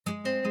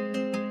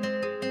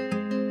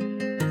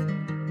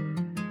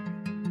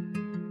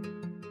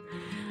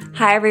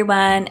Hi,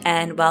 everyone,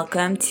 and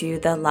welcome to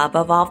the Love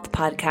Evolved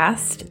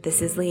podcast.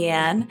 This is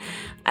Leanne.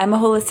 I'm a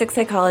holistic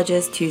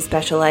psychologist who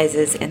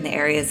specializes in the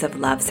areas of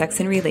love, sex,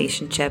 and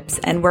relationships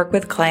and work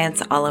with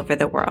clients all over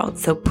the world.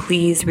 So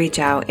please reach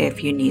out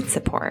if you need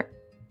support.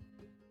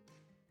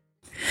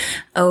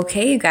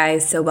 Okay, you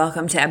guys, so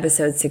welcome to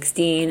episode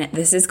 16.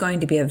 This is going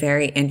to be a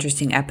very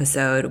interesting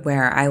episode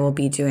where I will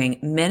be doing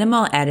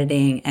minimal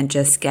editing and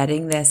just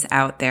getting this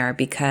out there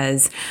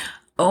because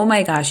oh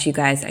my gosh, you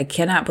guys, I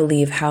cannot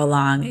believe how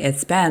long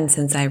it's been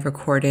since I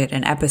recorded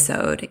an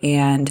episode.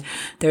 And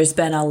there's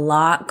been a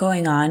lot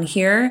going on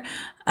here,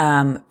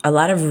 a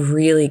lot of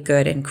really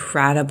good,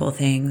 incredible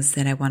things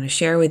that I want to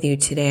share with you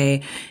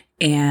today.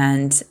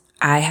 And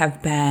I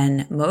have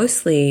been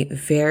mostly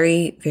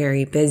very,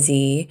 very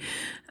busy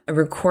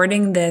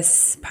recording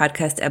this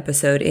podcast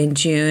episode in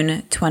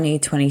June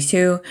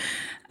 2022.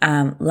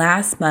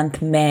 Last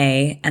month,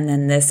 May, and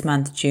then this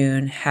month,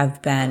 June,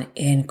 have been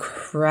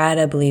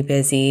incredibly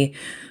busy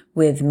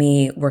with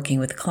me working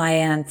with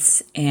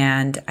clients.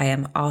 And I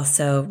am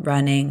also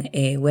running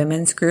a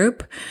women's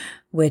group,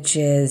 which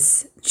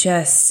is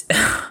just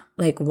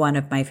like one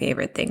of my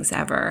favorite things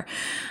ever.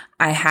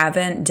 I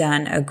haven't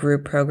done a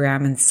group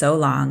program in so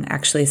long,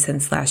 actually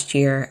since last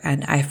year,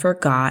 and I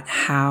forgot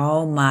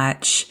how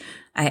much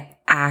I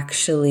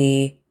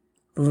actually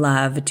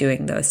love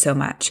doing those so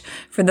much.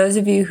 For those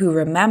of you who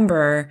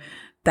remember,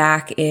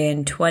 back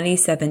in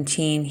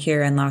 2017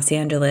 here in Los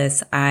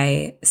Angeles,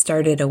 I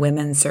started a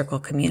women's circle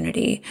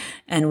community,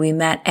 and we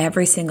met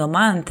every single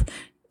month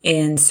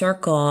in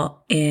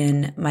circle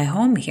in my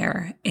home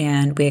here,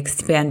 and we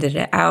expanded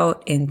it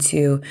out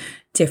into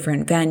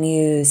different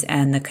venues,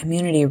 and the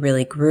community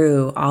really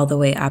grew all the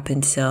way up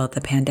until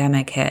the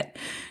pandemic hit.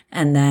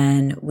 And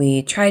then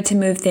we tried to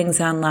move things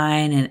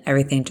online and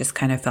everything just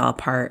kind of fell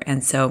apart.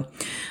 And so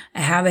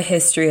I have a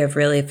history of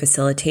really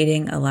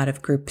facilitating a lot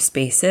of group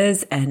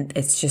spaces, and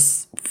it's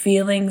just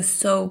feeling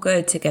so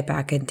good to get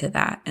back into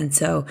that. And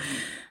so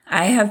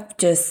I have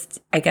just,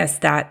 I guess,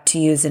 that to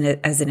use it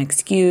as an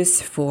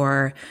excuse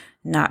for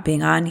not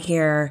being on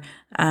here.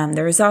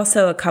 There was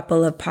also a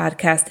couple of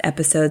podcast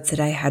episodes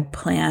that I had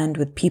planned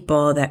with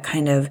people that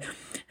kind of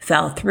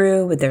fell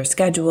through with their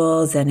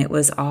schedules, and it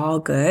was all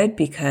good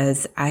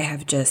because I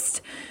have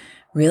just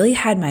really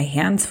had my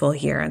hands full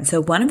here. And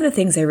so one of the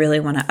things I really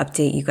want to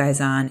update you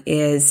guys on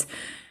is,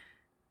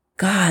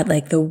 God,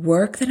 like the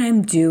work that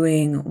I'm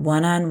doing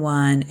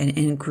one-on-one and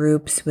in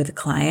groups with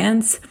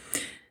clients,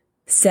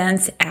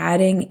 since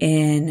adding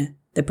in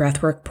the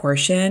breathwork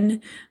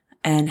portion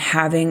and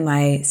having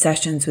my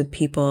sessions with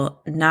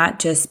people not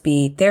just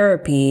be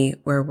therapy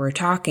where we're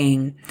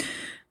talking,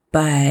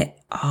 but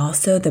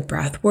also the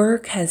breath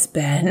work has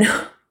been,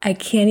 I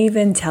can't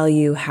even tell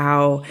you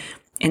how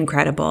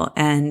incredible.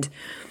 And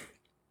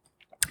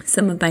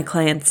some of my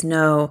clients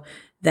know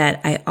that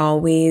I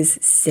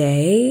always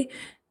say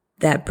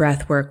that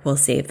breath work will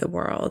save the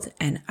world.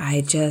 And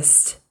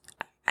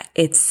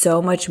it's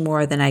so much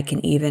more than I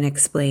can even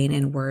explain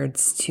in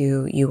words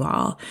to you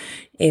all.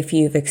 If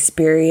you've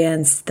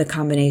experienced the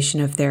combination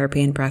of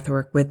therapy and breath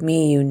work with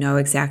me, you know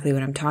exactly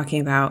what I'm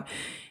talking about.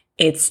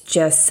 It's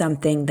just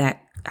something that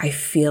I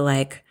feel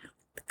like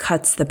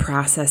cuts the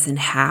process in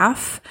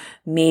half,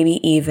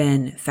 maybe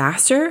even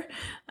faster.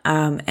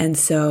 And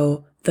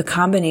so the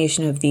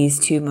combination of these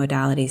two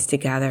modalities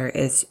together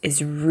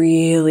is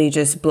really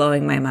just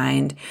blowing my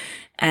mind.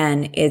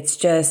 And it's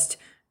just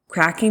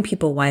cracking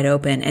people wide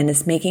open. And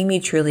it's making me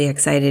truly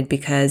excited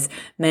because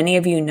many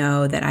of you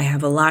know that I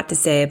have a lot to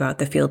say about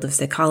the field of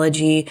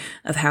psychology,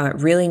 of how it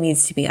really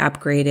needs to be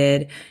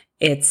upgraded.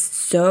 It's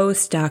so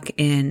stuck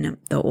in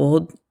the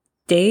old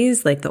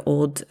days, like the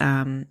old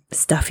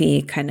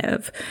stuffy kind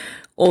of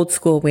old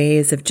school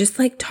ways of just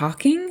like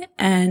talking,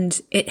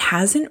 and it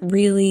hasn't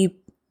really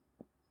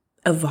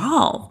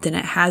evolved and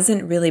it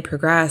hasn't really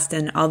progressed.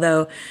 And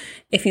although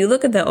if you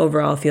look at the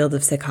overall field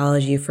of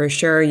psychology, for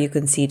sure you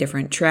can see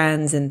different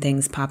trends and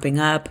things popping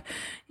up.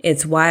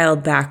 It's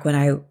wild. Back when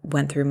I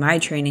went through my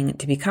training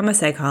to become a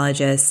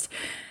psychologist,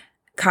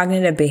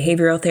 cognitive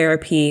behavioral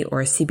therapy,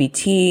 or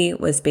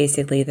CBT, was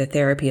basically the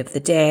therapy of the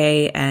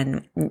day,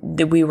 and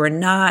we were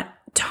not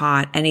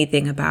taught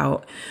anything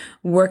about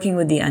working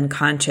with the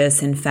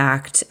unconscious. In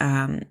fact,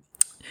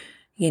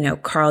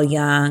 Carl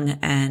Jung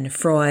and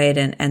Freud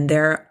and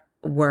their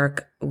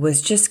work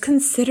was just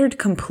considered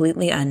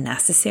completely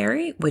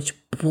unnecessary, which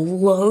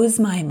blows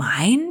my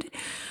mind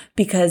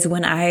because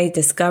when I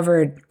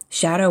discovered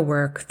shadow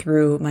work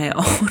through my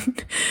own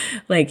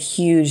like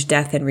huge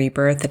death and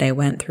rebirth that I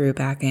went through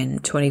back in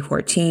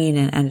 2014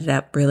 and ended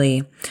up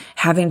really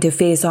having to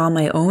face all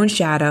my own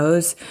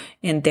shadows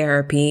in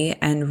therapy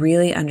and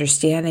really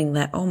understanding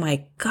that, oh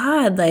my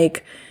God,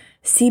 like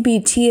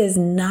CBT is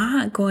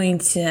not going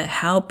to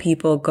help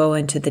people go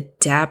into the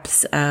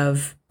depths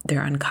of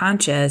their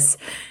unconscious.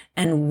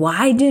 And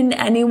why didn't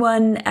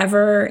anyone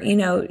ever,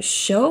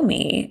 show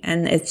me?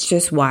 And it's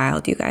just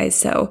wild, you guys.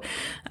 So,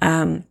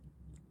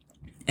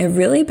 I've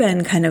really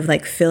been kind of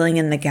like filling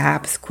in the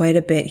gaps quite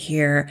a bit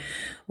here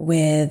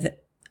with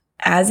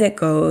as it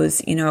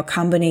goes, a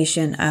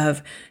combination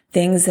of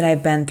things that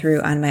I've been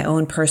through on my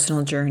own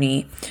personal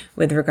journey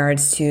with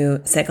regards to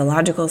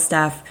psychological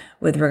stuff,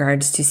 with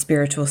regards to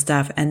spiritual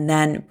stuff, and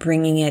then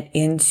bringing it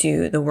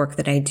into the work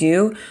that I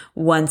do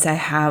once I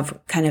have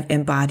kind of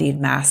embodied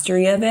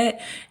mastery of it.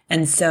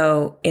 And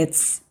so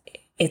it's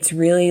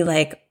really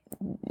like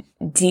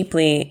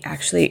deeply,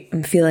 actually,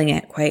 I'm feeling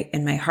it quite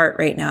in my heart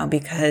right now,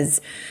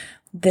 because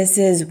this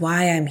is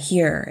why I'm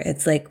here.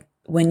 It's like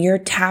when you're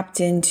tapped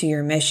into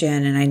your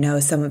mission, and I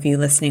know some of you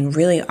listening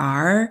really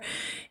are,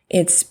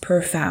 it's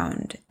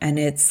profound. And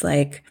it's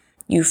like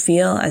you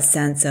feel a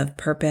sense of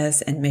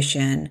purpose and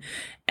mission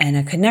and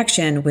a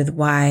connection with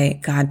why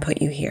God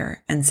put you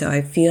here. And so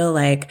I feel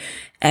like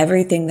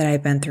everything that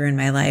I've been through in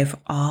my life,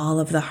 all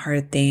of the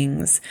hard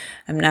things,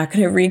 I'm not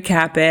going to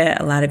recap it.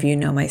 A lot of you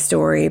know my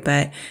story,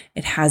 but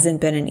it hasn't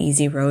been an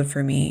easy road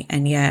for me.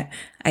 And yet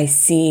I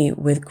see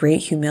with great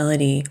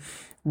humility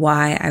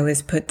why I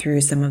was put through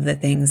some of the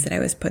things that I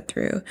was put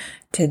through,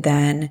 to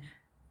then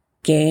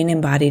gain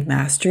embodied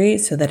mastery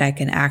so that I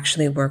can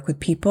actually work with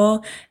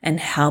people and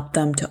help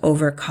them to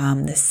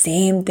overcome the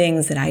same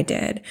things that I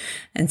did.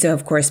 And so,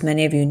 of course,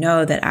 many of you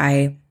know that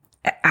I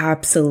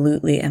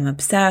absolutely am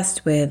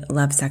obsessed with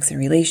love, sex, and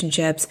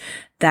relationships.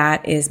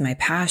 That is my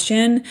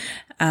passion.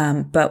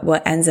 But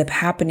what ends up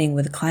happening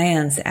with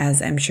clients,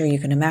 as I'm sure you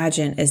can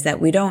imagine, is that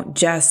we don't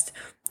just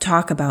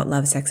talk about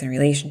love, sex, and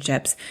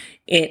relationships.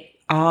 It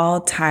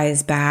all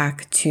ties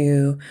back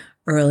to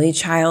early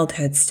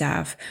childhood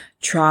stuff,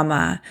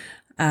 trauma.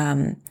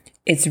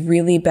 It's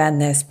really been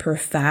this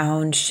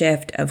profound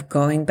shift of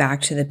going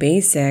back to the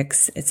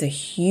basics. It's a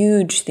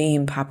huge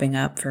theme popping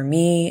up for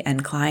me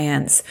and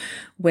clients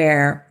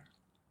where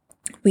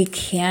we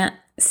can't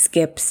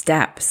skip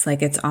steps.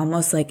 Like it's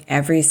almost like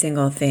every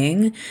single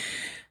thing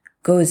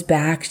goes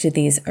back to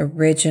these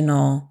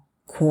original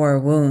core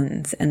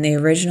wounds. And the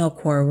original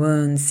core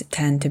wounds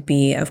tend to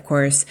be, of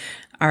course,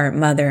 our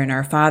mother and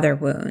our father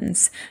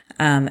wounds,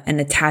 and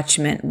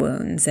attachment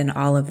wounds and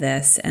all of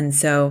this. And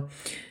so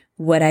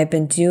what I've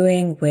been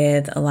doing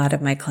with a lot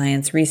of my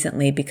clients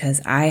recently,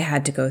 because I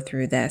had to go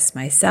through this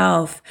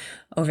myself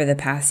over the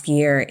past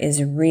year,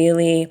 is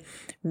really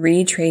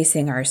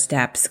retracing our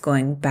steps,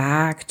 going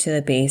back to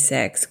the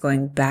basics,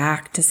 going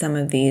back to some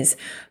of these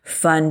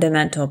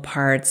fundamental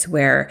parts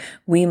where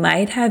we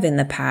might have in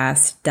the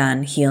past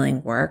done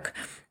healing work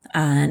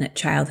on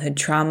childhood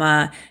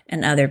trauma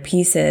and other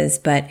pieces,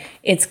 but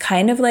it's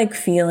kind of like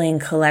feeling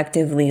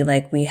collectively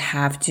like we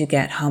have to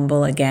get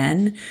humble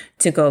again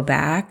to go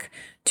back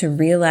to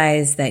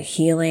realize that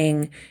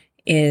healing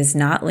is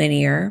not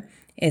linear.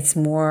 It's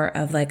more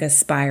of like a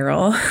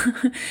spiral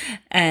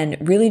and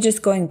really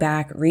just going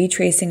back,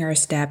 retracing our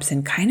steps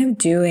and kind of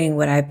doing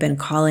what I've been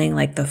calling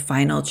like the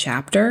final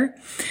chapter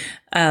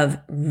of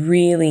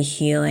really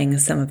healing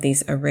some of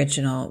these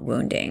original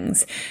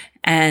woundings.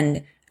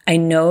 And I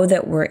know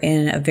that we're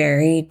in a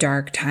very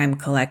dark time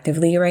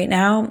collectively right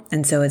now.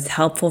 And so it's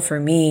helpful for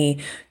me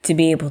to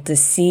be able to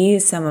see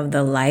some of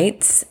the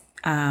lights,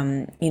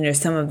 some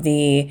of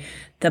the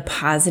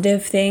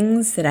positive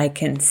things that I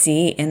can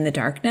see in the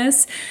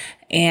darkness.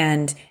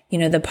 And,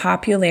 the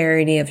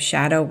popularity of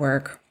shadow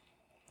work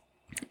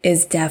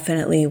is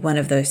definitely one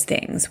of those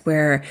things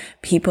where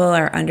people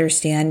are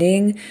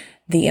understanding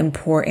the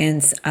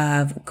importance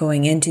of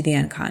going into the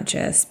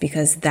unconscious,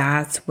 because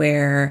that's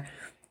where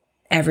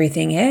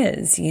everything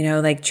is,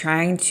 like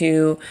trying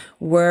to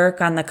work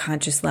on the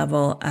conscious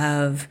level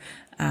of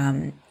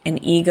an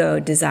ego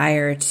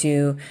desire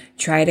to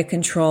try to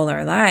control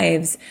our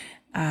lives,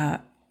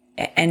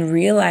 and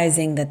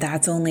realizing that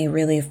that's only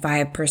really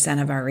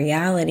 5% of our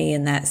reality,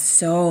 and that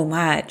so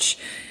much,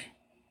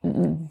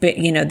 but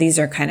these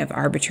are kind of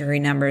arbitrary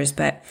numbers,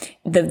 but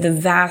the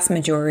vast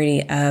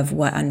majority of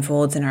what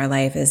unfolds in our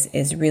life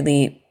is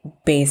really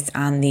based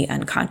on the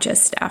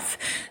unconscious stuff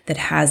that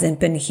hasn't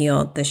been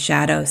healed, the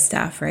shadow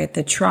stuff, right?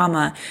 The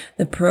trauma,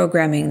 the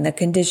programming, the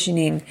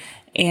conditioning,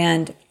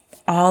 and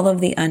all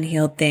of the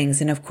unhealed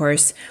things. And of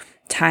course,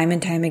 time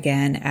and time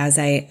again, as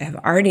I have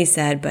already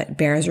said, but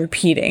bears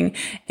repeating,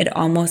 it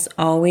almost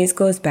always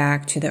goes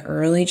back to the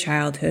early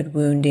childhood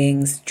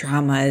woundings,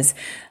 traumas,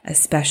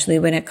 especially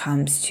when it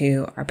comes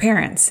to our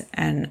parents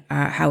and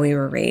how we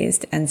were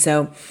raised. And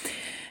so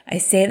I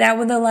say that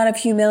with a lot of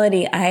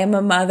humility. I am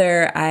a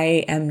mother.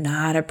 I am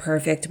not a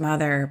perfect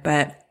mother,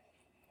 but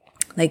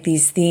like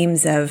these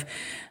themes of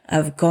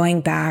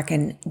going back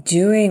and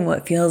doing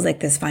what feels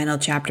like this final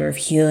chapter of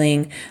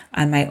healing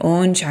on my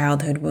own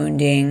childhood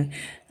wounding,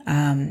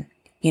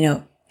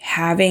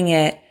 having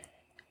it,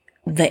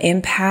 the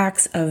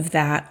impacts of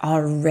that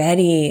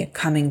already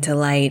coming to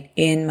light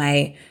in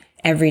my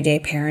everyday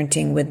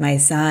parenting with my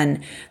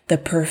son, the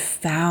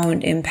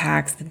profound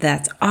impacts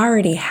that's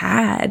already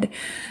had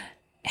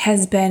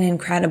has been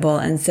incredible.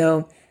 And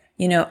so,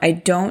 I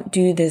don't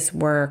do this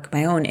work,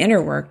 my own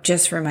inner work,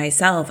 just for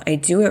myself. I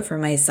do it for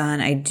my son.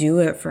 I do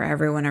it for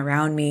everyone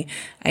around me.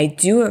 I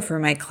do it for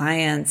my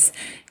clients.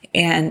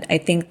 And I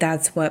think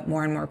that's what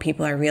more and more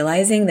people are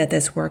realizing, that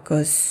this work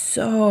goes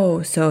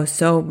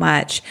so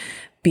much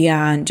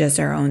beyond just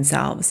our own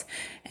selves.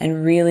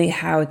 and really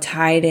how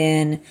tied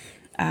in,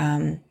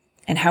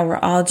 and how we're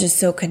all just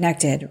so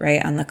connected,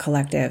 right, on the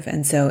collective.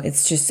 And so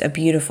it's just a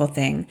beautiful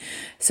thing.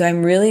 So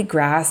I'm really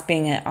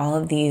grasping at all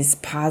of these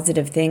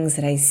positive things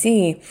that I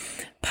see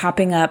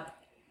popping up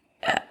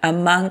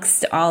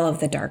amongst all of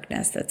the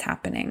darkness that's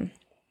happening.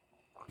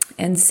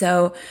 And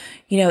so,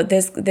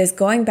 this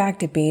going back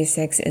to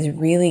basics is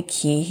really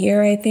key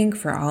here, I think,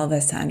 for all of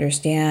us to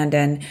understand.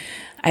 And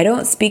I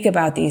don't speak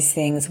about these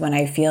things when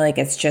I feel like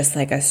it's just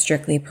like a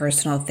strictly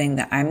personal thing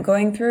that I'm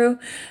going through.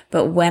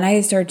 But when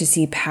I start to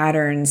see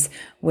patterns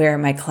where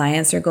my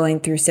clients are going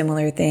through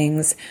similar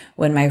things,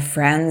 when my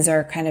friends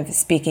are kind of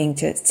speaking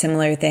to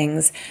similar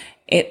things,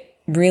 it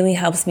really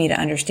helps me to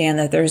understand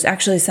that there's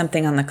actually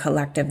something on the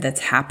collective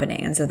that's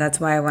happening. And so that's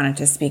why I wanted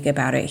to speak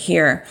about it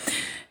here.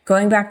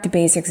 Going back to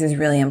basics is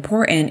really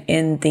important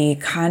in the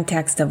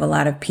context of a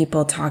lot of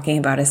people talking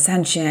about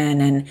ascension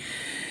and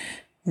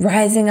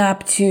rising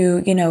up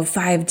to,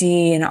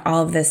 5D and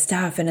all of this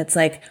stuff. And it's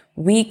like,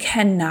 we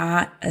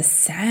cannot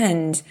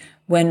ascend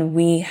when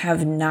we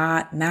have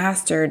not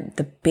mastered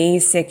the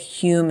basic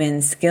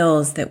human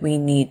skills that we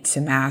need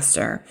to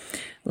master,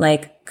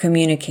 like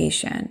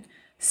communication,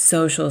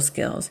 social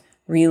skills,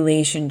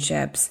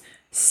 relationships,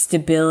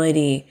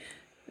 stability,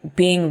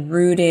 being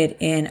rooted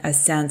in a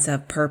sense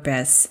of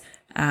purpose,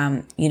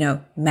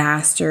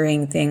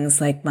 mastering things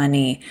like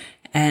money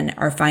and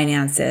our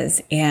finances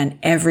and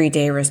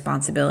everyday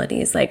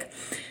responsibilities. Like,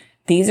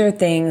 these are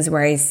things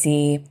where I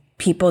see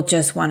people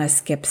just want to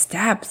skip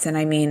steps. And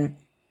I mean,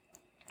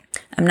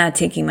 I'm not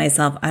taking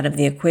myself out of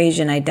the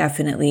equation. I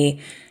definitely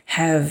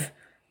have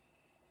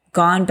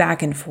gone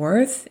back and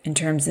forth in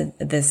terms of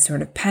this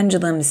sort of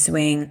pendulum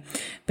swing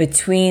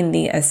between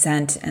the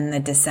ascent and the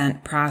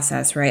descent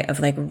process, right? Of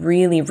like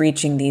really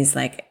reaching these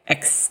like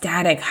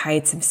ecstatic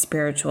heights of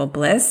spiritual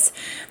bliss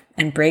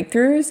and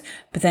breakthroughs,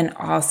 but then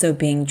also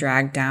being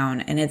dragged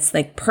down. And it's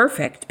like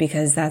perfect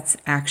because that's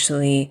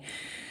actually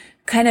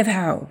kind of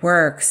how it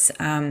works.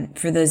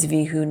 For those of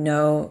you who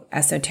know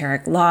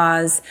esoteric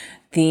laws,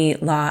 the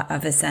law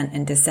of ascent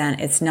and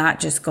descent, it's not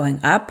just going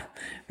up,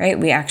 right?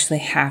 We actually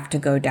have to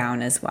go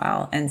down as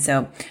well. And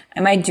so I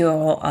might do a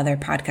whole other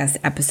podcast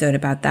episode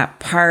about that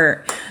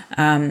part.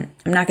 I'm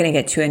not going to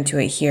get too into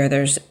it here.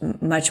 There's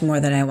much more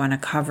that I want to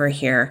cover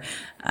here.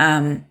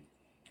 But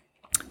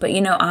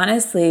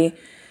honestly,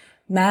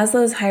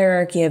 Maslow's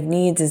hierarchy of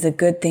needs is a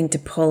good thing to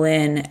pull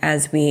in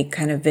as we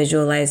kind of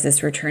visualize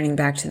this returning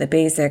back to the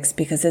basics,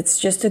 because it's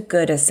just a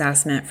good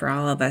assessment for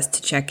all of us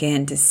to check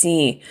in to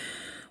see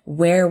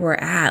where we're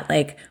at.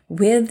 Like,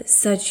 with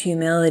such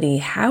humility,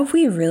 have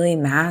we really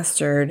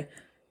mastered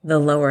the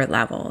lower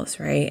levels,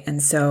 right?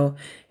 And so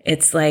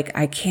it's like,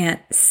 I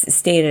can't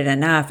state it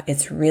enough.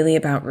 It's really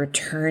about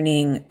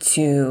returning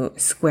to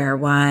square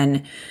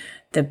one,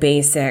 the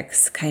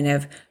basics, kind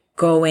of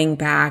going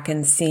back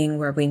and seeing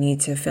where we need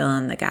to fill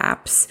in the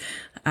gaps.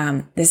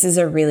 This is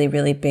a really,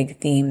 really big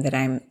theme that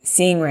I'm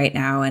seeing right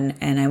now, and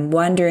I'm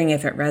wondering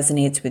if it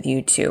resonates with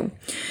you too.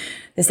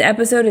 This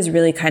episode is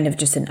really kind of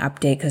just an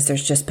update because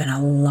there's just been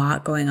a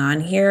lot going on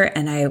here,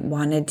 and I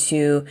wanted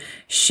to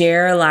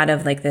share a lot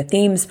of like the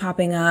themes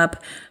popping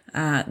up,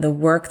 the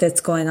work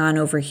that's going on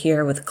over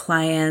here with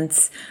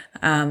clients.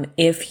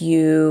 If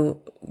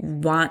you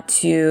want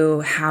to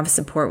have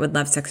support with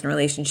love, sex, and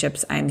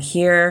relationships, I'm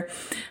here.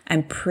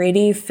 I'm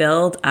pretty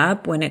filled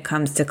up when it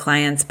comes to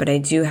clients, but I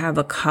do have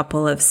a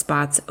couple of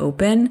spots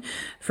open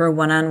for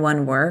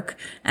one-on-one work.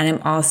 And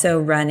I'm also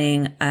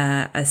running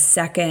a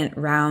second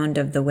round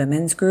of the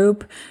women's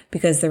group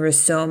because there were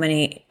so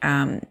many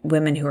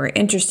women who were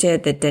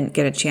interested that didn't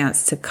get a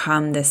chance to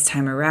come this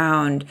time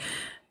around.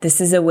 This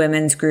is a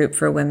women's group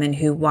for women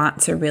who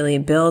want to really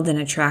build and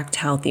attract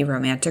healthy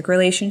romantic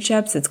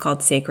relationships. It's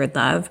called Sacred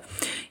Love.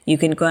 You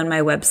can go on my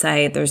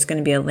website. There's going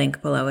to be a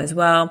link below as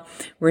well.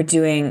 We're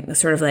doing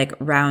sort of like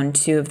round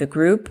 2 of the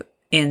group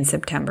in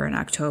September and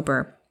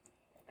October.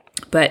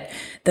 But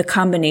the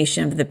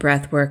combination of the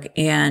breath work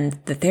and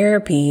the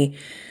therapy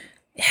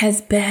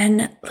has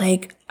been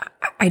like,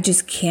 I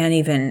just can't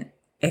even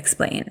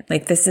explain.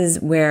 Like, this is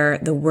where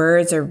the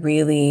words are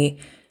really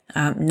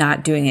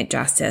not doing it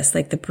justice.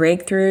 Like, the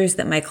breakthroughs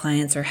that my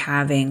clients are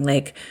having,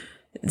 like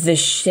the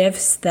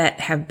shifts that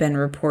have been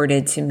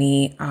reported to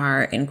me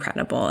are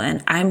incredible.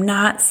 And I'm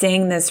not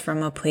saying this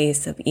from a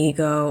place of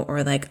ego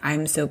or like,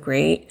 I'm so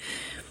great.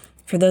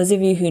 For those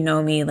of you who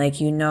know me, like,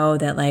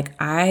 that like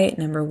I,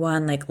 number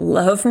one, like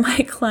love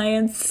my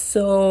clients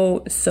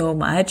so, so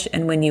much.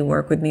 And when you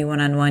work with me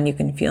one-on-one, you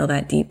can feel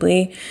that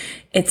deeply.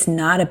 It's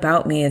not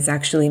about me. It's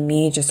actually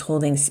me just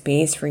holding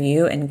space for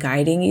you and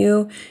guiding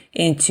you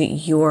into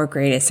your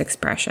greatest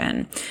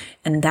expression.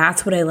 And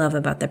that's what I love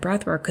about the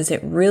breath work, because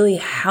it really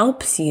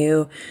helps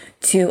you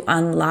to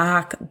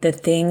unlock the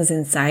things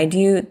inside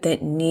you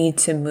that need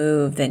to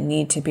move, that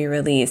need to be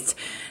released,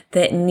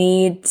 that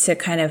need to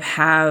kind of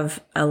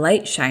have a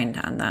light shined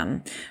on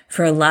them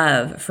for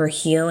love, for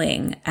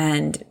healing.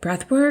 And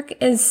breath work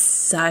is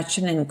such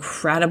an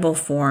incredible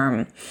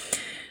form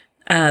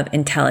of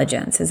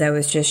intelligence. As I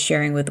was just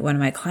sharing with one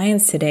of my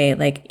clients today,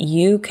 like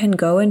you can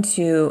go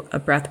into a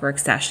breathwork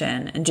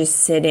session and just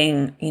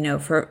sitting,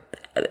 for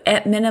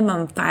at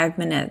minimum 5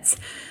 minutes.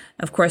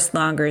 Of course,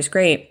 longer is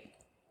great.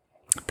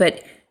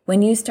 But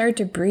when you start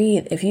to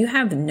breathe, if you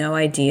have no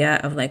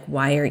idea of like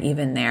why you're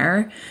even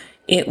there,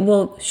 it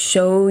will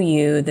show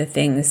you the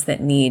things that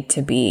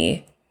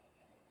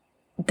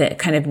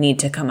kind of need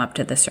to come up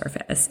to the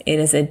surface. It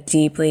is a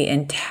deeply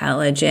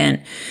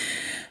intelligent,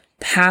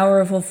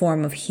 powerful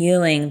form of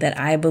healing that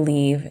I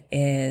believe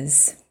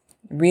is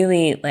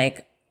really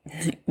like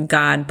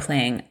God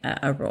playing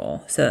a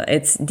role. So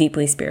it's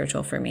deeply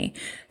spiritual for me.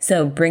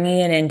 So bringing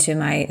it into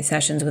my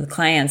sessions with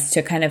clients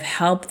to kind of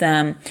help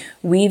them,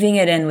 weaving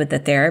it in with the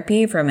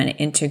therapy from an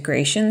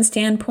integration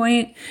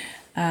standpoint,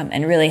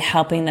 and really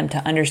helping them to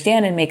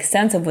understand and make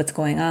sense of what's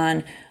going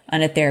on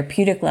a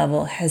therapeutic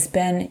level has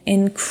been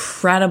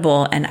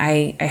incredible. And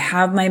I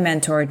have my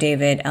mentor,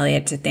 David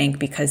Elliott, to thank,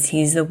 because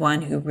he's the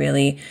one who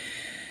really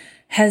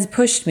has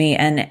pushed me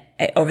and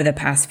over the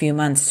past few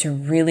months to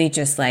really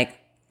just like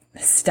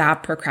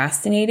stop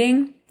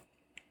procrastinating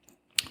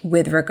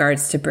with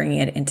regards to bringing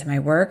it into my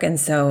work. And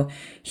so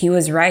he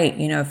was right.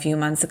 A few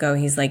months ago,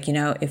 he's like,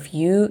 if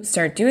you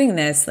start doing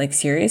this, like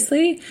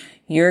seriously,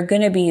 you're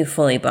going to be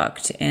fully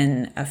booked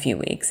in a few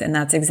weeks. And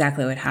that's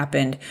exactly what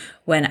happened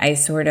when I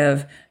sort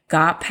of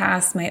got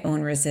past my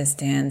own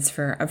resistance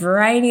for a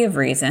variety of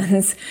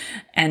reasons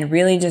and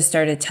really just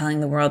started telling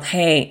the world,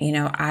 hey,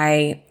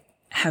 I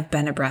have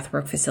been a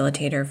breathwork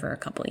facilitator for a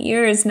couple of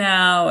years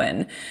now.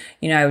 And,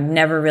 I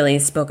never really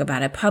spoke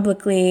about it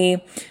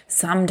publicly.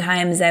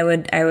 Sometimes I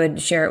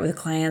would share it with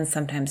clients,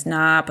 sometimes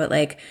not. But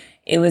like,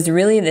 it was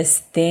really this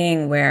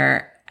thing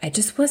where I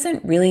just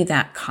wasn't really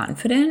that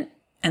confident.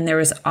 And there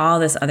was all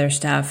this other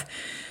stuff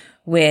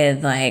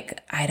with like,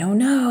 I don't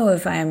know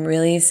if I'm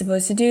really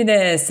supposed to do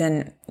this.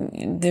 And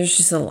there's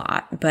just a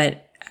lot.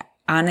 But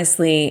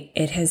honestly,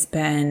 it has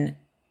been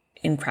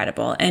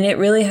incredible. And it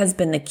really has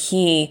been the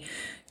key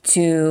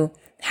to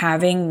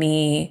having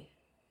me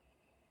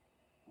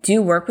do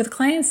work with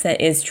clients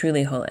that is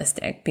truly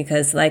holistic.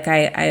 Because like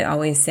I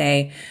always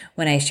say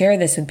when I share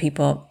this with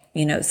people,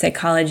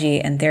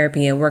 psychology and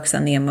therapy, it works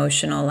on the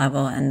emotional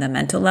level and the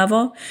mental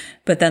level,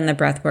 but then the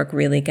breath work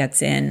really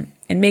gets in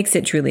and makes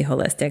it truly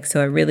holistic.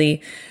 So it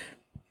really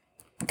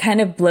kind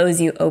of blows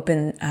you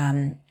open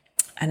on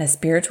a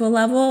spiritual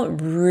level,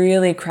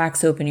 really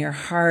cracks open your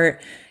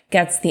heart,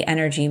 gets the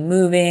energy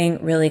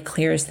moving, really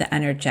clears the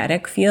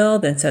energetic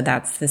field. And so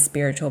that's the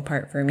spiritual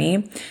part for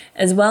me,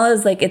 as well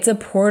as like it's a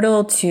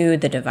portal to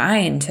the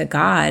divine, to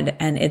God.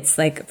 And it's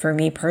like, for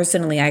me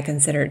personally, I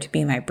consider it to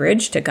be my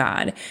bridge to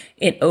God.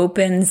 It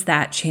opens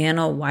that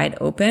channel wide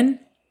open.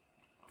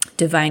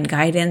 Divine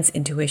guidance,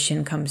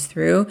 intuition comes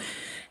through.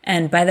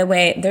 And by the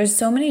way, there's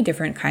so many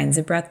different kinds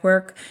of breath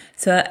work.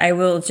 So I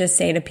will just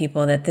say to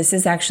people that this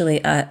is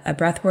actually a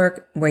breath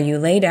work where you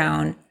lay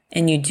down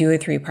and you do a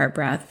 3-part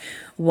breath,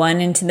 1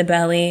 into the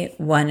belly,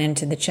 1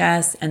 into the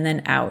chest, and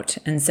then out.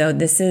 And so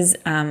this is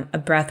a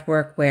breath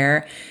work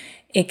where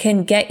it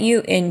can get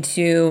you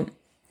into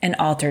an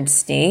altered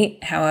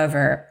state.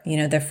 However,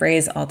 the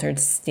phrase altered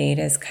state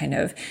is kind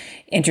of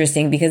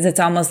interesting because it's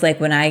almost like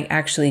when I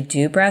actually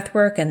do breath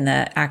work and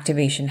the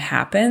activation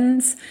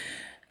happens,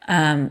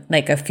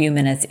 like a few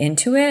minutes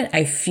into it,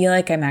 I feel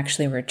like I'm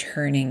actually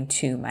returning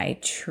to my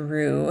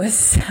true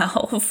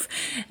self.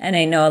 And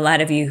I know a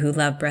lot of you who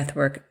love breath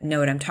work know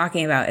what I'm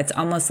talking about. It's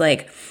almost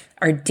like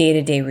our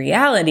day-to-day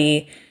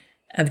reality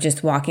of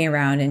just walking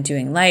around and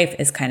doing life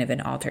is kind of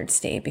an altered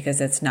state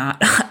because it's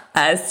not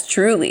us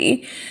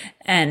truly.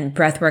 And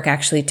breath work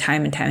actually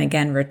time and time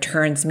again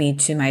returns me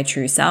to my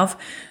true self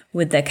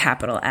with the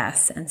capital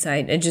S. And so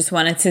I just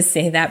wanted to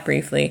say that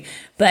briefly.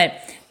 But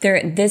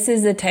this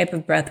is the type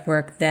of breath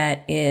work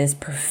that is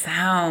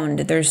profound.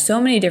 There's so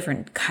many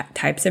different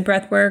types of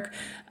breath work.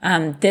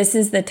 This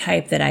is the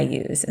type that I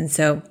use. And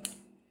so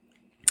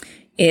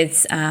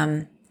it's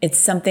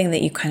something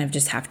that you kind of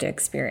just have to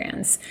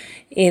experience.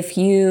 If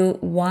you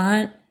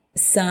want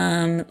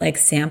some like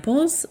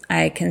samples,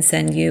 I can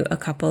send you a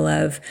couple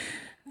of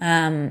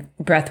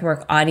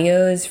breathwork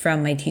audios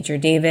from my teacher,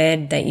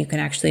 David, that you can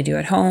actually do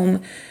at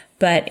home.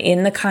 But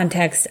in the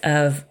context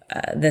of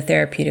the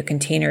therapeutic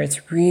container,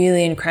 it's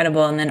really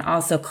incredible. And then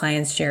also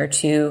clients share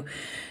too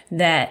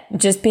that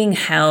just being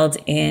held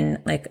in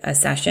like a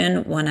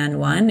session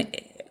one-on-one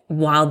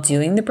while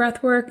doing the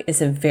breath work is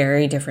a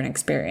very different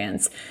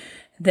experience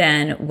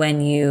than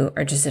when you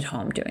are just at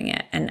home doing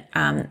it. And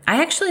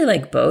I actually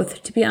like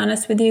both, to be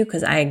honest with you,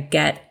 because I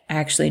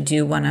actually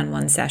do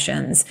one-on-one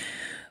sessions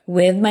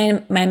with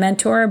my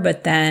mentor,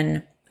 but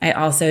then I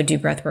also do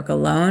breathwork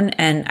alone,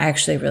 and I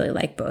actually really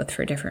like both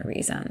for different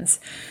reasons.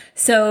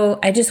 So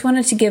I just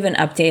wanted to give an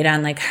update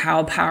on like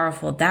how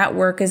powerful that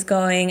work is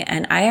going.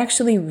 And I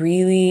actually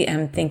really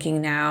am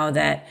thinking now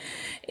that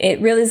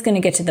it really is going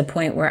to get to the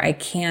point where I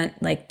can't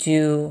like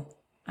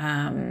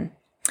I'm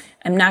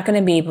not going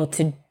to be able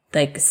to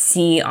like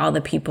see all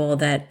the people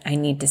that I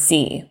need to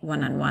see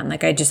one-on-one.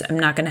 Like I'm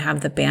not going to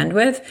have the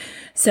bandwidth.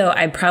 So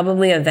I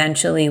probably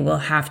eventually will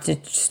have to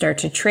start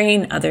to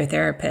train other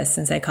therapists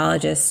and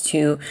psychologists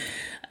to,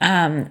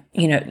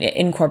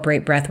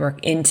 incorporate breath work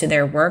into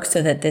their work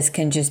so that this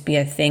can just be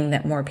a thing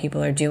that more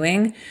people are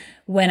doing.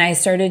 When I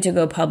started to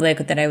go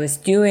public that I was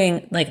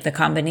doing like the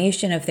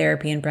combination of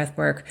therapy and breath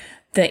work,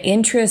 the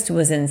interest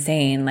was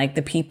insane. Like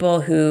the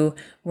people who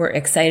were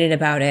excited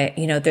about it,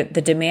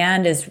 the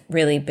demand is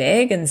really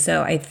big. And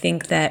so I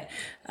think that,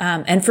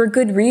 and for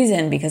good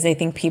reason, because I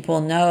think people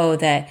know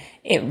that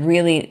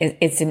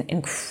it's an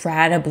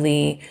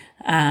incredibly,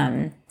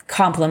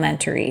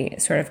 complementary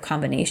sort of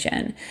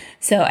combination.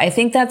 So I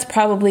think that's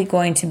probably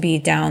going to be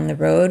down the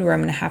road where I'm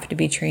going to have to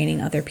be training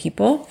other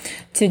people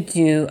to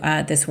do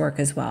this work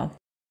as well.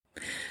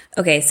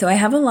 Okay, so I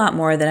have a lot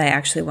more that I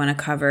actually want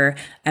to cover.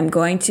 I'm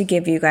going to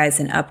give you guys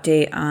an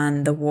update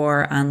on the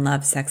war on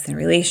love, sex, and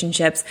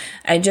relationships.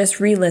 I just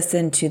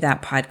re-listened to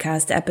that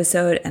podcast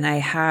episode, and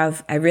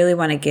I really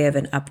want to give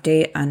an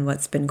update on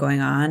what's been going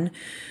on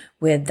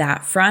with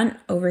that front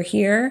over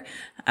here.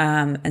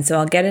 And so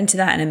I'll get into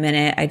that in a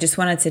minute. I just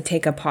wanted to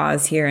take a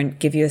pause here and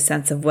give you a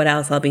sense of what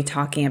else I'll be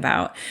talking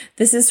about.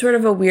 This is sort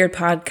of a weird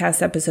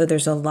podcast episode.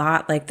 There's a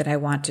lot that I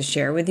want to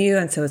share with you.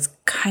 And so it's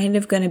kind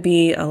of going to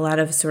be a lot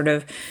of sort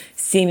of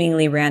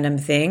seemingly random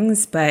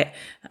things. But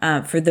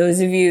for those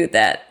of you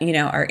that,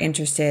 are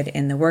interested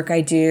in the work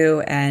I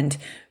do and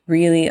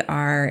really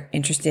are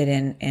interested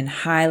in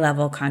high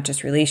level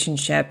conscious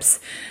relationships,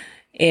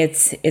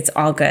 it's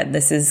all good.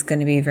 This is going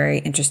to be very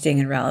interesting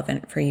and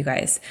relevant for you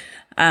guys.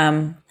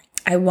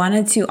 I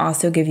wanted to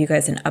also give you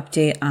guys an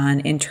update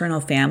on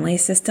internal family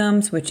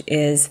systems, which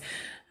is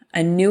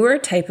a newer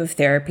type of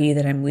therapy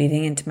that I'm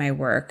weaving into my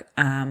work.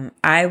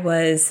 I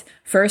was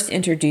first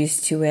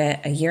introduced to it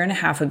a year and a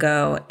half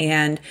ago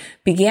and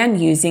began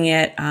using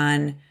it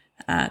on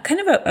kind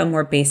of a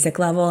more basic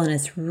level. And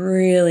it's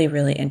really,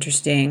 really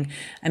interesting.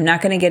 I'm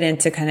not going to get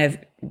into kind of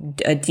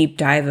a deep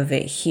dive of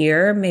it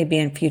here. Maybe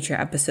in future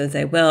episodes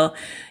I will.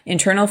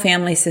 Internal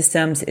family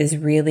systems is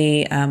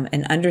really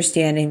an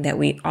understanding that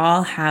we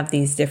all have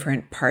these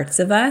different parts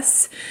of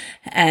us.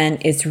 And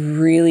it's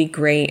really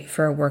great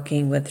for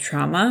working with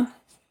trauma.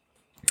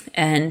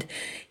 And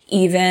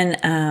even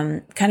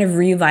kind of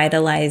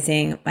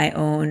revitalizing my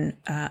own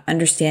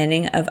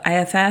understanding of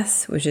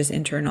IFS, which is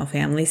internal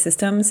family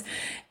systems,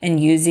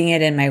 and using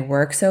it in my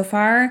work so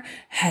far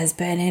has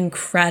been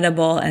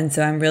incredible. And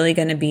so I'm really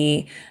going to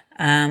be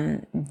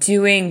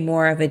doing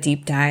more of a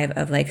deep dive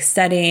of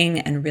studying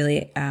and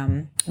really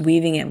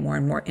weaving it more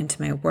and more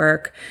into my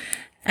work.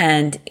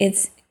 And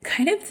it's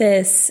kind of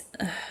this,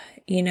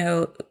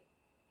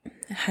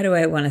 how do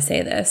I want to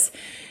say this?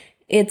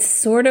 It's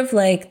sort of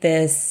like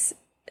this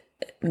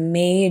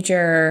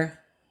major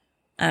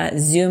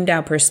zoomed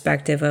out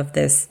perspective of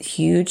this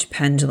huge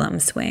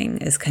pendulum swing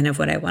is kind of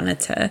what I wanted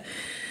to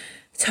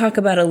talk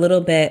about a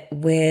little bit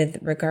with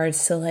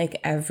regards to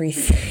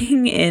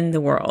everything in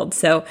the world.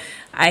 So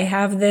I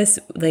have this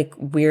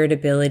weird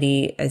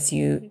ability, as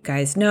you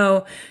guys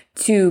know,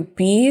 to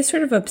be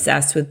sort of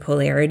obsessed with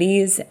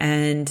polarities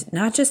and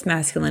not just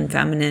masculine,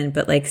 feminine,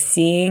 but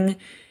seeing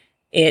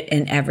it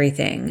in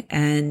everything.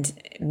 And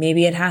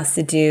maybe it has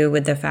to do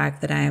with the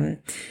fact that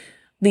I'm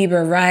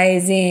Libra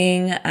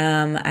rising.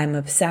 I'm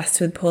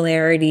obsessed with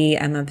polarity.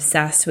 I'm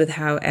obsessed with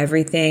how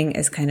everything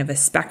is kind of a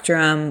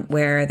spectrum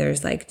where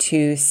there's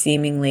two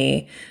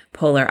seemingly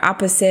polar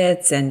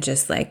opposites and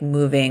just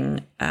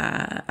moving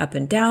up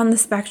and down the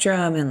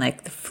spectrum and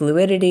the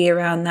fluidity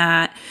around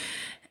that.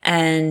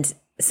 And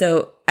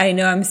so I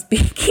know I'm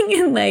speaking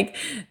in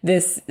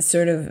this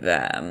sort of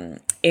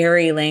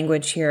airy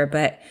language here,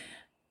 but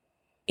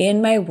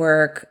in my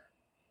work,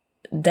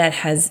 that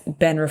has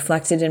been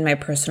reflected in my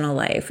personal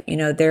life.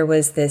 There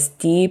was this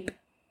deep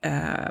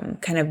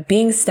kind of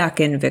being stuck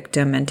in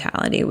victim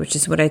mentality, which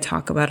is what I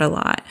talk about a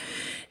lot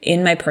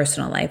in my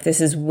personal life. This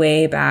is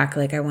way back,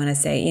 I want to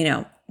say,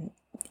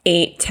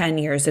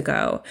 8-10 years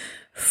ago,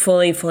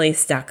 fully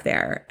stuck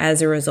there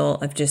as a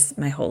result of just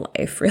my whole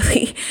life,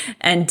 really,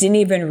 and didn't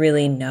even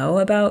really know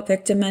about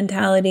victim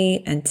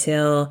mentality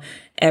until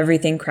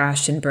everything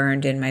crashed and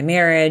burned in my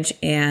marriage.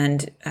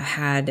 And I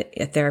had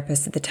a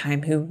therapist at the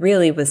time who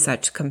really, with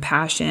such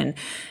compassion,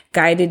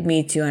 guided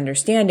me to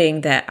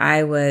understanding that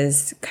I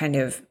was kind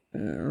of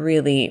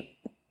really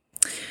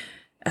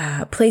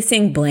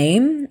placing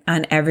blame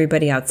on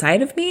everybody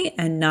outside of me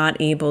and not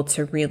able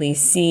to really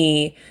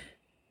see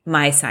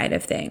my side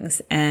of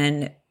things.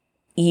 And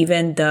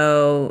even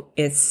though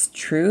it's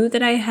true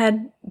that I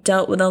had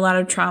dealt with a lot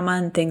of trauma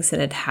and things that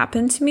had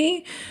happened to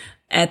me,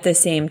 at the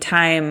same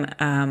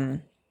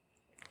time,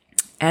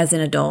 as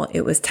an adult,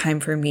 it was time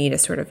for me to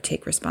sort of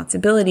take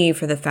responsibility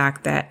for the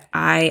fact that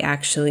I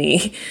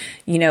actually,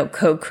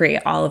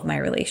 co-create all of my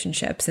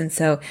relationships. And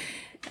so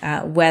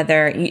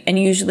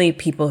usually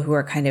people who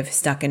are kind of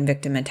stuck in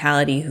victim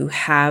mentality who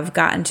have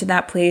gotten to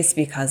that place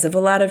because of a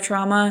lot of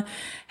trauma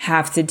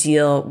have to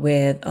deal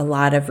with a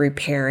lot of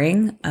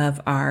repairing of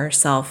our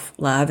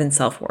self-love and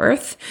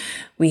self-worth,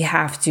 We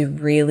have to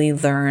really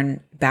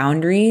learn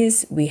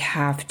boundaries. We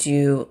have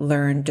to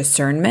learn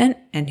discernment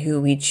and who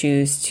we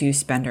choose to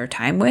spend our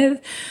time with.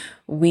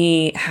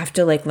 We have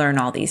to learn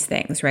all these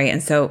things, right?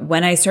 And so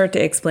when I start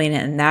to explain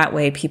it in that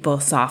way, people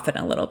soften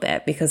a little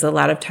bit, because a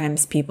lot of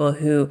times people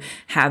who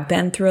have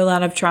been through a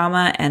lot of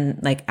trauma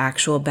and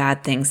actual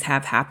bad things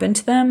have happened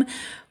to them,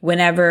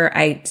 whenever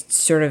I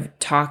sort of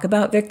talk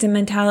about victim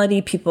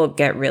mentality, people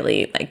get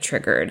really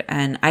triggered.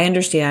 And I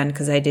understand,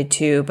 because I did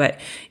too, but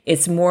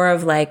it's more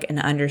of an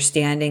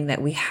understanding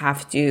that we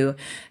have to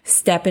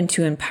step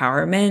into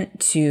empowerment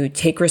to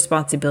take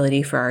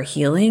responsibility for our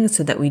healing,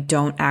 so that we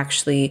don't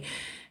actually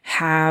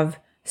have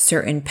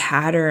certain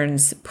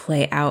patterns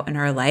play out in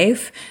our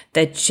life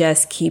that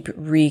just keep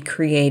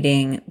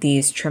recreating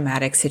these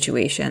traumatic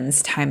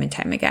situations time and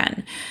time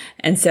again.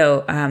 And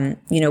so,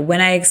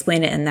 when I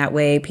explain it in that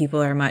way,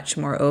 people are much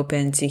more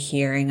open to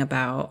hearing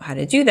about how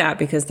to do that,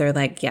 because they're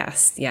like,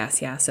 yes,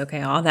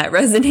 okay, all that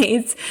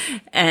resonates.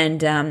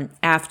 And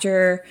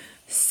after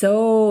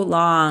so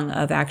long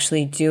of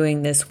actually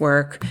doing this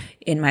work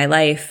in my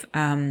life,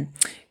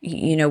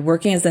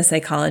 working as a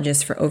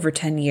psychologist for over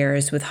 10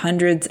 years with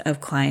hundreds of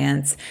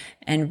clients,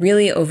 and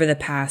really over the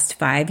past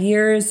 5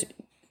 years,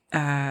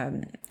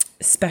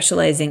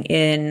 specializing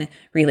in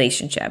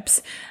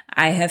relationships,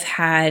 I have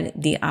had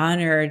the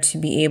honor to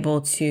be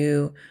able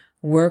to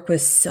work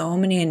with so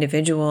many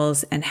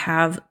individuals and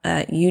have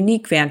a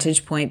unique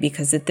vantage point,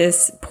 because at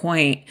this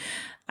point,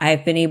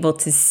 I've been able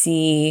to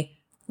see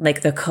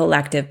the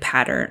collective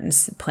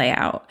patterns play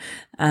out,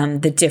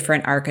 the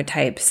different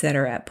archetypes that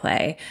are at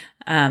play,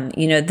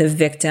 the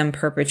victim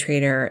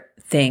perpetrator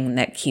thing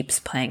that keeps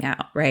playing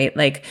out, right?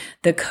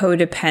 The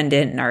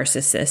codependent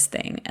narcissist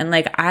thing. And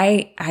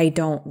I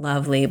don't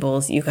love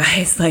labels, you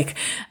guys.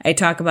 I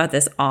talk about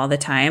this all the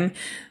time,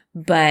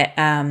 but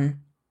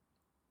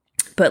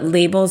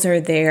labels are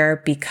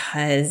there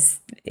because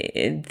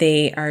it's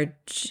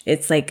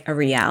a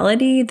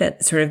reality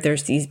that sort of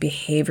there's these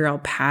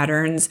behavioral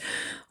patterns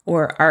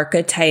or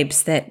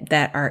archetypes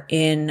that are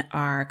in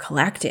our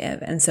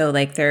collective. And so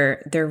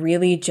they're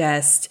really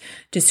just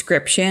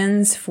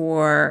descriptions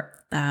for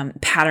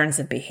patterns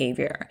of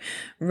behavior,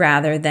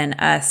 rather than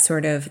us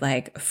sort of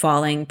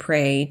falling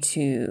prey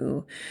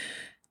to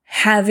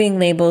having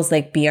labels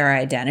be our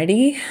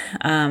identity.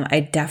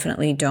 I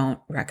definitely don't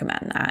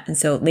recommend that. And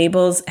so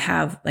labels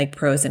have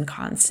pros and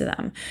cons to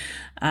them,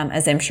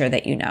 as I'm sure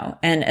that you know.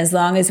 And as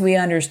long as we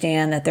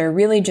understand that they're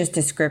really just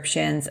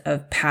descriptions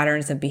of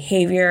patterns of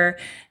behavior,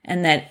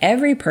 and that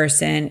every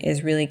person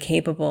is really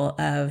capable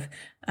of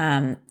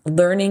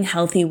learning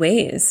healthy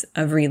ways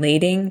of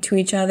relating to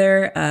each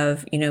other,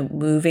 of,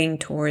 moving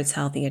towards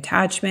healthy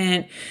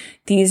attachment.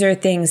 These are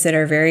things that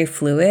are very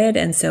fluid.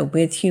 And so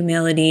with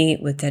humility,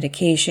 with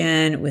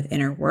dedication, with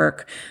inner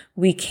work,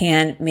 we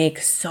can make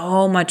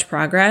so much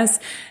progress,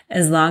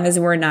 as long as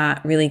we're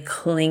not really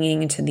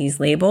clinging to these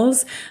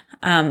labels,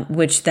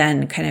 which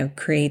then kind of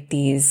create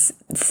these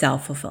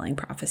self-fulfilling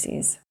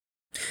prophecies.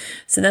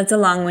 So that's a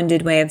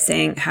long-winded way of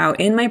saying how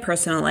in my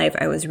personal life,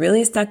 I was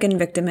really stuck in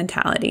victim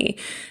mentality.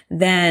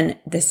 Then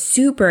the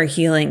super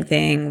healing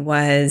thing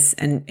was,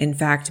 and in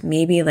fact,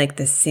 maybe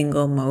the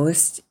single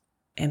most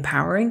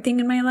empowering thing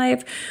in my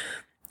life,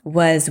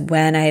 was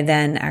when I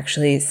then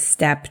actually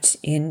stepped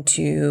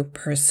into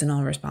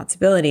personal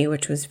responsibility,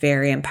 which was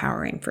very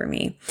empowering for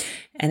me.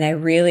 And I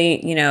really,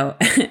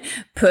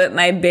 put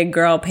my big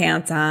girl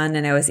pants on,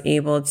 and I was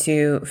able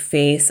to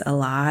face a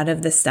lot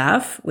of the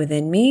stuff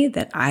within me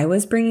that I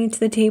was bringing to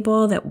the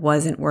table that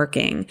wasn't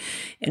working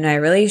in my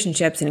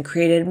relationships, and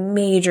created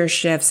major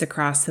shifts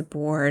across the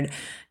board,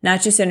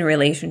 not just in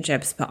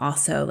relationships, but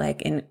also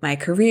in my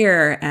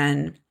career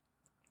and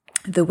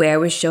the way I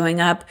was showing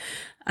up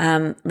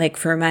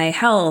for my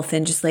health,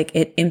 and just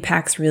it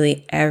impacts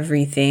really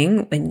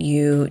everything when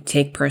you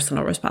take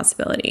personal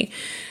responsibility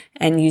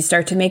and you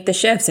start to make the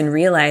shifts and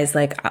realize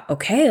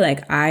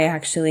okay, I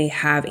actually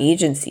have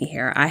agency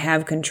here. I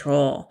have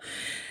control.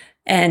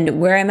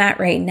 And where I'm at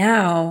right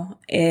now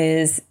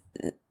is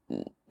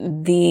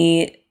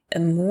the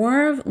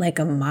more of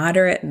a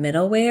moderate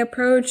middle way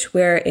approach,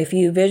 where if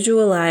you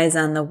visualize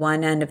on the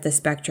one end of the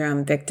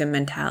spectrum, victim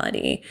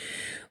mentality,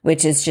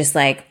 which is just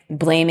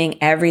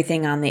blaming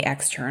everything on the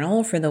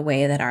external for the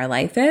way that our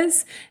life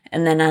is.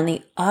 And then on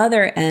the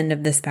other end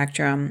of the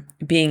spectrum,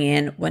 being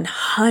in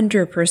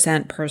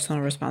 100%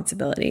 personal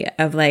responsibility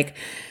of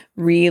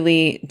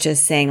really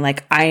just saying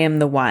I am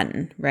the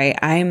one, right?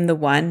 I am the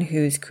one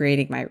who's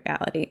creating my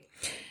reality.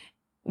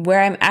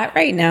 Where I'm at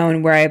right now,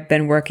 and where I've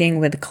been working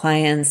with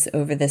clients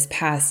over this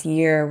past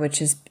year, which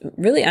has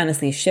really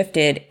honestly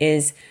shifted,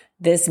 is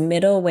this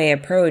middle way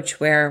approach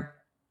where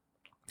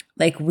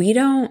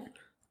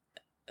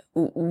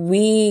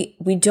we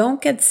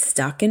don't get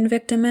stuck in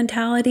victim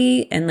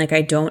mentality, and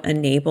I don't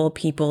enable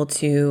people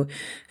to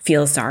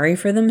feel sorry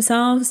for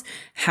themselves.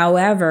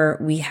 However,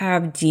 we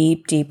have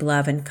deep, deep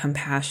love and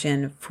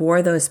compassion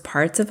for those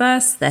parts of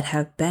us that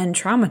have been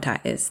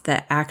traumatized,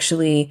 that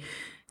actually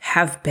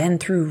have been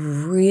through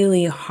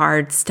really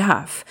hard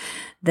stuff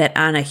that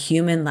on a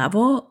human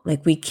level,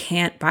 like we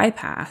can't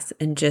bypass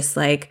and just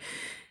like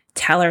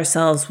tell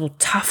ourselves, well,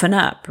 toughen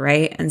up,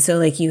 right? And so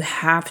like you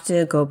have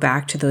to go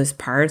back to those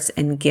parts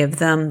and give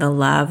them the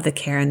love, the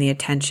care, and the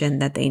attention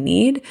that they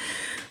need,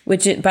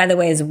 which, by the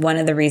way, is one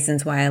of the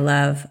reasons why I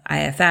love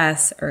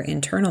IFS, or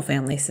internal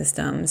family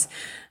systems,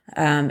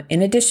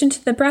 in addition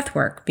to the breath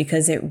work,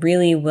 because it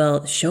really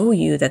will show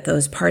you that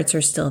those parts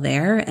are still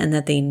there and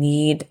that they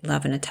need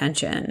love and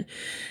attention.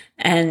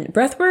 And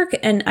breathwork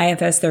and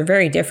IFS, they're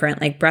very different.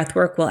 Like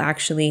breathwork will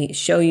actually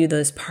show you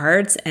those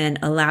parts and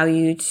allow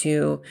you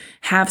to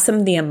have some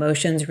of the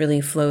emotions really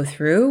flow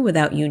through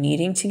without you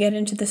needing to get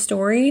into the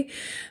story.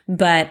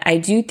 But I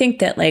do think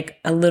that like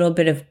a little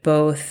bit of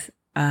both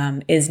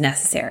is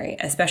necessary,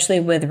 especially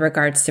with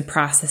regards to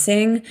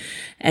processing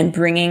and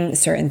bringing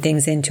certain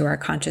things into our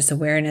conscious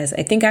awareness.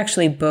 I think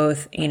actually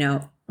both,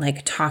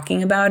 like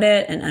talking about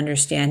it and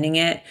understanding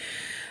it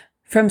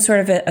from sort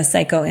of a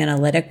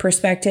psychoanalytic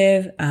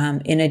perspective,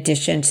 in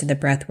addition to the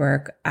breath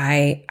work,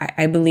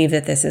 I believe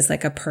that this is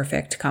like a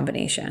perfect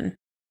combination.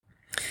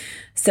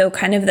 So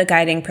kind of the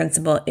guiding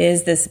principle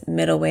is this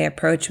middle way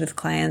approach with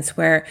clients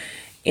where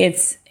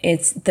it's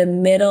the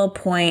middle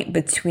point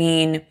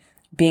between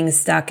being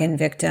stuck in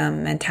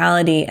victim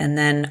mentality and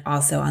then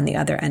also on the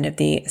other end of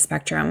the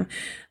spectrum,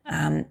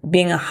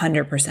 being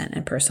 100%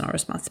 in personal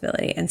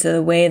responsibility. And so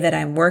the way that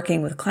I'm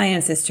working with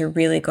clients is to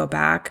really go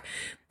back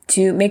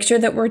to make sure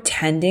that we're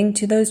tending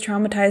to those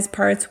traumatized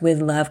parts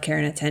with love, care,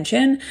 and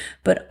attention,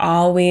 but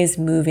always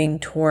moving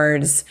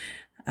towards,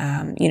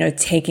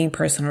 taking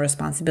personal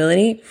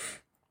responsibility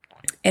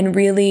and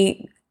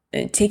really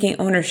taking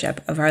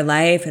ownership of our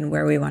life and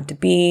where we want to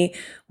be,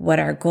 what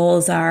our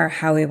goals are,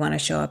 how we want to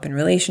show up in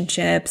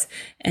relationships,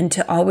 and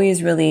to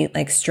always really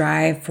like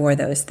strive for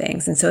those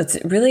things. And so it's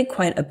really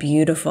quite a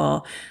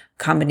beautiful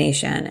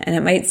combination. And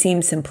it might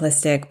seem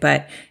simplistic,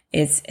 but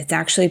it's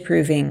actually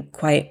proving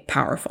quite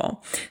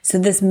powerful. So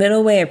this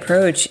middle way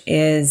approach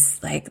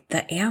is like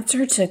the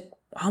answer to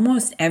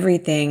almost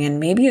everything. And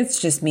maybe it's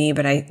just me,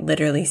 but I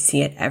literally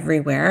see it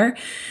everywhere.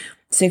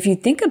 So if you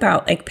think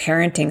about like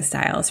parenting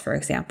styles, for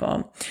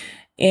example,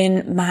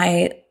 in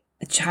my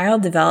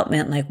child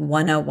development, like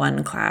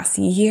 101 class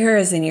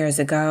years and years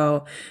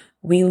ago,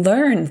 we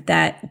learned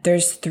that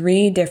there's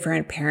 3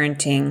 different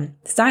parenting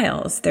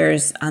styles.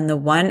 There's on the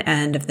one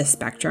end of the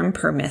spectrum,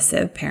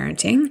 permissive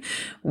parenting,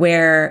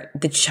 where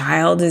the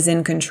child is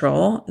in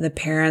control. The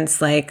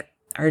parents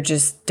are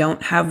just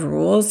don't have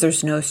rules.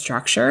 There's no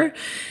structure.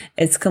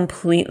 It's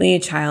completely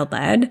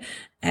child-led.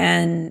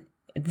 And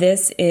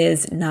this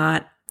is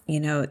not,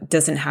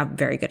 doesn't have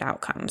very good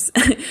outcomes.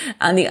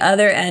 On the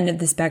other end of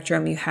the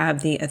spectrum, you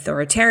have the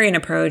authoritarian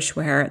approach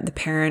where the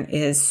parent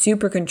is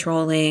super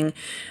controlling.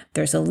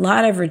 There's a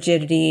lot of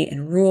rigidity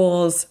and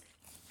rules,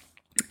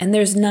 and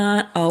there's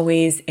not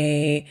always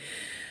the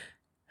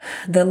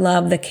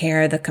love, the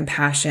care, the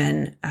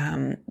compassion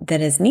that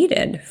is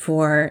needed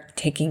for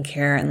taking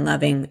care and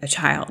loving a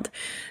child.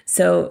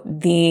 So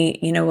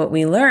what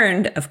we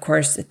learned, of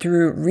course,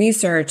 through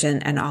research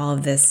and all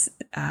of this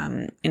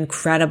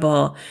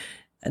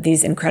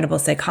these incredible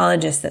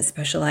psychologists that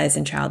specialize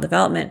in child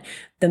development,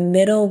 the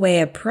middle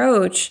way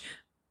approach,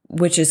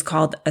 which is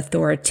called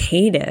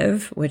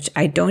authoritative, which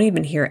I don't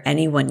even hear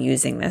anyone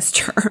using this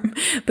term,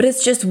 but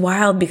it's just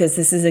wild because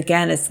this is,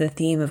 again, it's the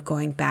theme of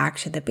going back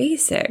to the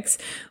basics,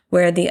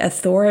 where the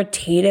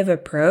authoritative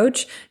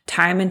approach,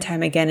 time and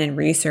time again in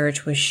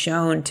research, was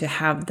shown to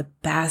have the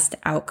best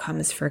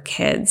outcomes for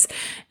kids.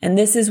 And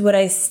this is what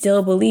I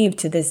still believe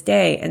to this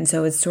day. And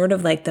so it's sort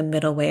of like the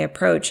middle way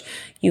approach.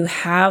 You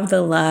have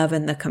the love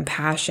and the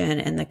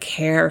compassion and the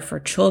care for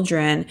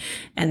children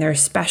and their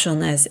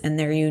specialness and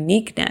their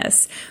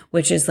uniqueness,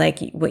 which is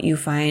like what you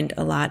find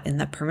a lot in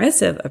the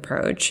permissive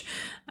approach.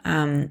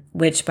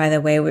 Which, by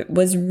the way,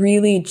 was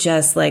really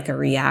just like a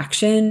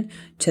reaction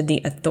to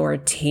the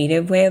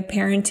authoritative way of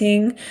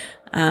parenting.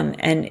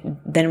 And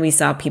then we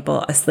saw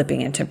people slipping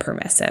into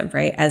permissive,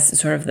 right? As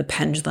sort of the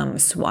pendulum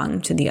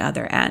swung to the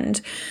other end.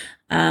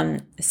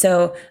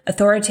 So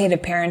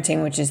authoritative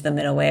parenting, which is the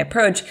middle way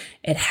approach,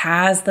 it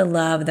has the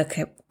love,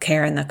 the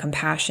care, and the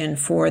compassion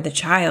for the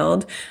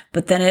child,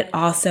 but then it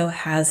also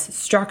has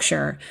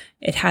structure.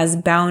 It has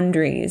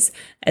boundaries.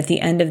 At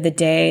the end of the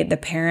day, the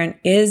parent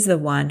is the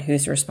one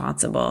who's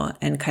responsible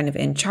and kind of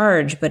in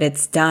charge, but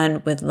it's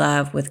done with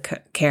love, with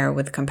care,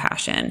 with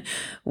compassion,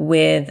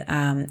 with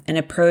an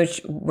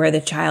approach where the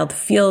child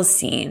feels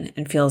seen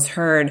and feels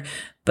heard,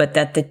 but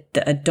that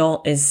the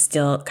adult is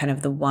still kind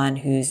of the one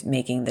who's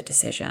making the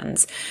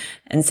decisions.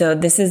 And so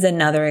this is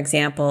another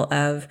example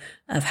of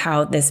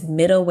how this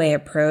middle way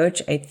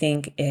approach, I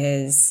think,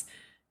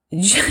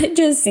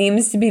 just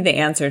seems to be the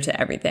answer to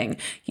everything.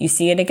 You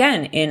see it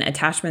again in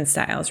attachment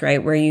styles,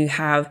 right? Where you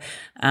have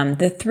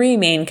the 3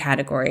 main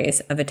categories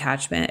of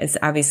attachment. It's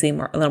obviously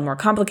a little more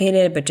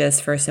complicated, but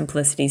just for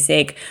simplicity's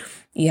sake,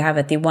 you have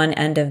at the one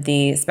end of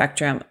the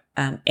spectrum,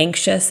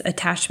 anxious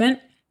attachment.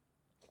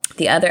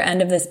 The other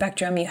end of the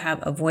spectrum, you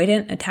have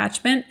avoidant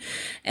attachment.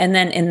 And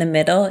then in the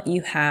middle,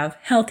 you have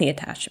healthy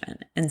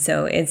attachment. And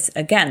so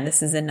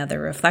this is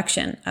another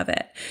reflection of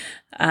it.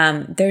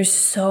 There's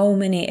so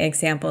many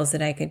examples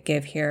that I could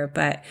give here,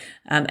 but,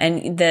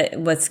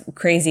 what's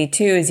crazy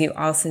too is you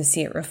also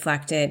see it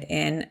reflected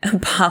in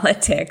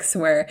politics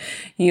where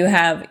you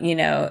have,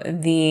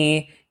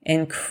 the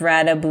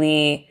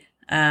incredibly,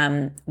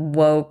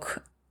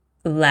 woke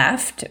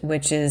left,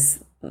 which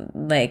is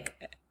like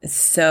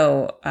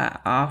so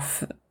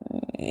off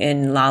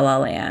in la la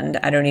land.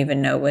 I don't even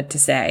know what to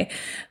say.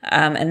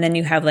 And then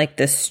you have like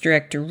the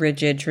strict,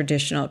 rigid,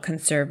 traditional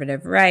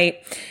conservative right.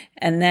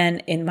 And then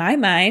in my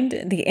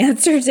mind, the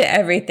answer to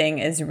everything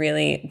is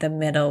really the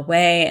middle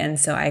way. And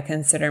so I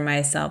consider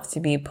myself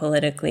to be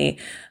politically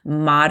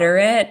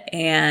moderate.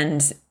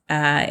 And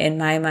in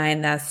my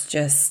mind, that's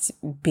just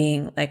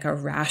being like a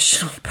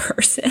rational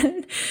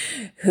person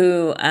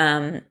who,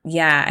 I'm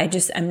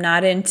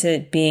not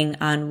into being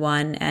on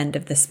one end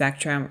of the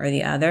spectrum or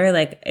the other.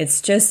 Like,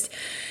 it's just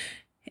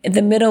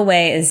the middle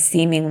way is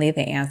seemingly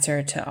the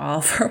answer to all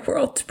of our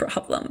world's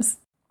problems.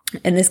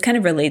 And this kind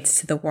of relates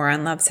to the war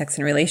on love, sex,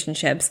 and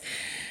relationships.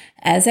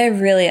 As I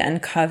really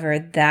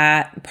uncovered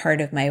that part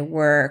of my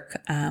work,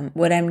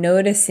 what I'm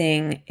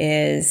noticing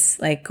is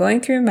like going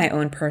through my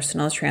own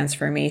personal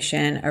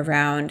transformation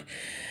around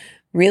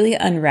really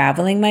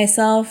unraveling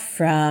myself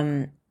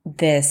from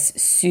this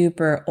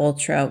super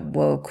ultra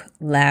woke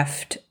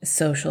left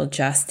social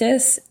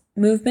justice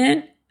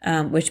movement,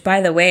 which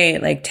by the way,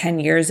 like 10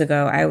 years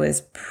ago, I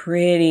was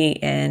pretty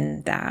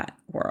in that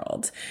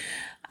world.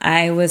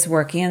 I was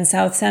working in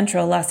South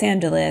Central Los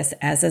Angeles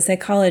as a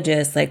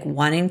psychologist, like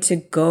wanting to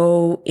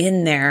go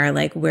in there,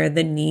 like where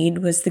the need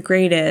was the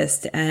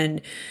greatest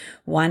and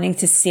wanting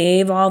to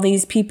save all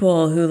these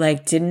people who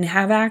like didn't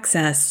have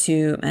access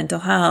to mental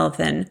health.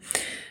 And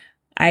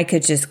I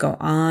could just go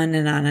on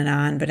and on and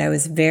on, but I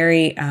was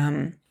very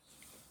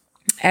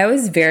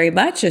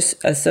much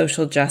a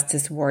social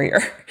justice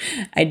warrior.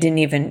 I didn't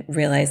even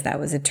realize that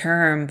was a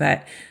term,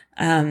 but,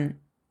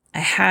 I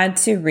had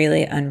to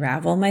really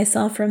unravel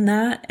myself from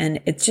that.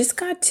 And it just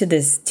got to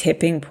this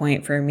tipping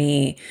point for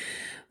me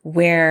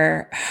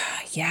where,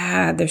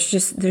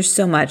 there's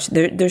so much,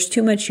 there's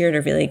too much here to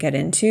really get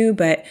into.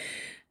 But,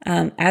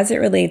 as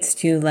it relates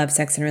to love,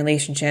 sex, and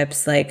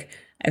relationships, like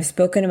I've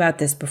spoken about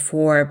this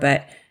before,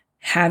 but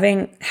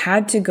having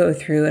had to go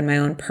through in my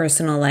own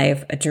personal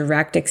life, a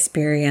direct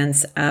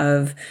experience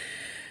of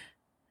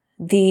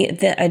the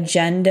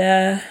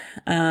agenda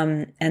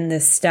and the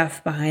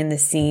stuff behind the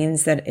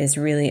scenes that is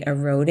really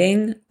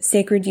eroding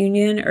sacred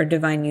union or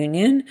divine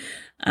union,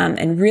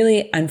 and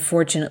really,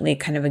 unfortunately,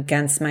 kind of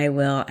against my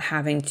will,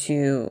 having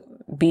to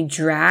be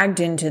dragged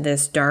into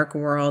this dark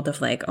world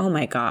of like, oh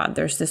my God,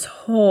 there's this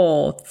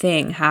whole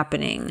thing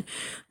happening,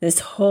 this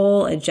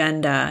whole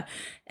agenda.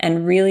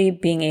 And really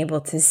being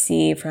able to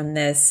see from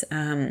this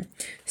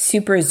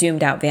super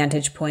zoomed out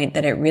vantage point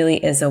that it really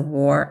is a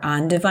war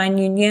on divine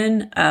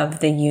union of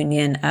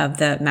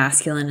the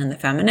masculine and the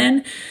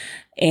feminine,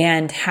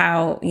 and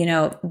how,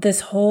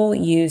 this whole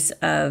use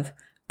of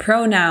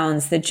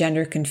pronouns, the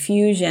gender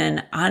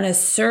confusion on a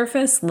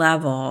surface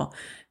level,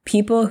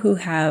 people who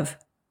have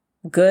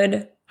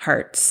good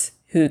hearts,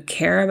 who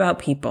care about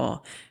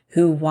people,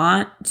 who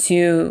want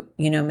to,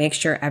 make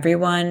sure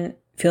everyone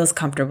feels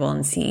comfortable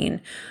and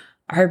seen,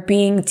 are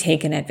being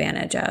taken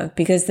advantage of,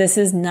 because this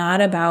is not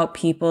about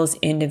people's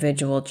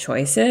individual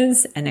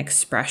choices and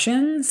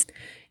expressions.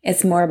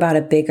 It's more about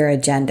a bigger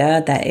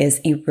agenda that is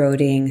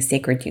eroding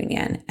sacred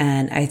union.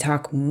 And I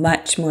talk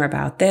much more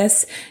about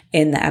this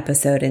in the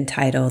episode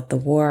entitled The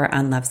War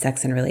on Love,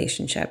 Sex, and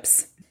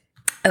Relationships.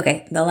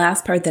 Okay, the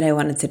last part that I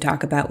wanted to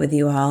talk about with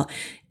you all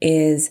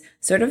is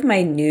sort of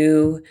my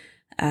new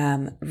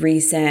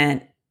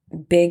recent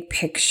big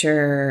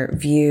picture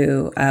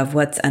view of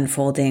what's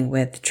unfolding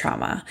with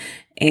trauma.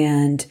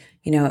 And,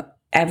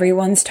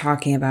 everyone's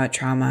talking about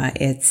trauma.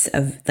 It's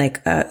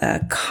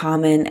a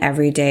common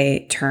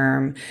everyday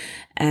term,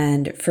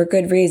 and for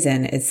good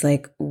reason. It's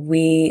like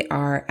we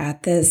are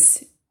at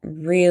this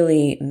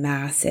really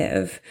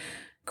massive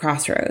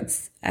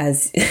crossroads,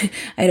 as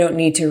I don't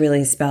need to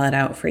really spell it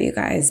out for you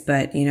guys,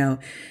 but,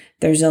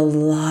 there's a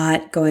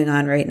lot going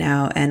on right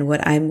now. And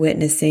what I'm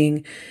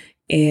witnessing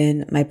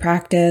in my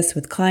practice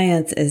with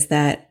clients is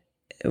that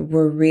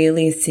we're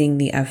really seeing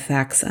the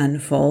effects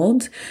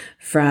unfold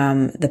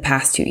from the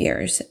past 2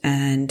 years.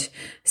 And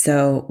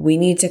so we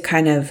need to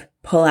kind of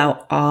pull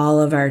out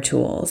all of our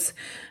tools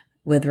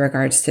with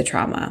regards to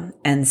trauma.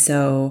 And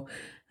so,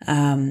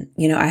 I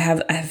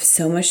have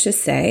so much to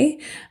say.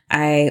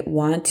 I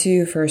want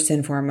to first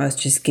and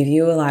foremost just give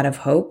you a lot of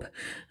hope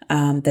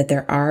that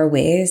there are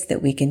ways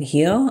that we can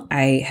heal.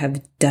 I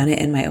have done it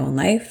in my own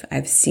life.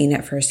 I've seen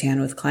it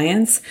firsthand with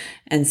clients.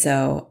 And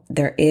so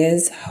there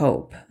is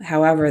hope.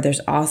 However, there's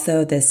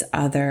also this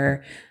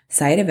other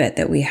side of it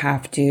that we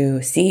have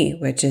to see,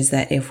 which is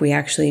that if we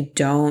actually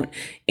don't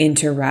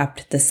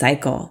interrupt the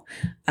cycle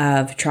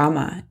of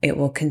trauma, it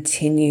will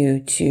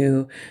continue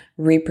to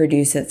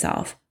reproduce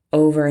itself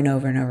over and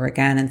over and over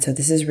again. And so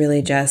this is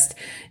really just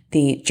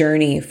the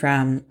journey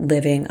from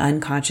living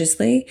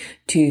unconsciously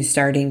to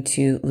starting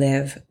to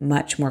live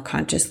much more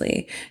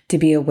consciously, to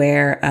be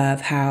aware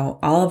of how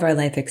all of our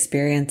life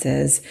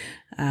experiences,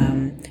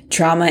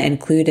 trauma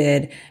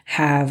included,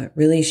 have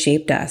really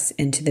shaped us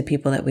into the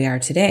people that we are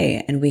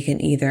today. And we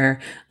can either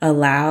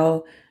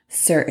allow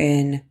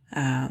certain,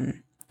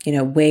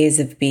 ways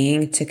of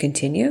being to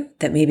continue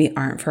that maybe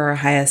aren't for our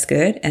highest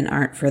good and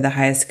aren't for the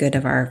highest good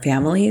of our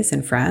families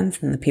and friends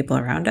and the people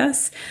around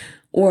us.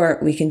 Or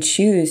we can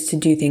choose to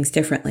do things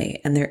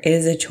differently. And there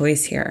is a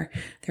choice here.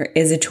 There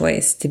is a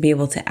choice to be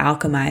able to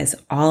alchemize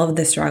all of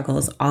the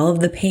struggles, all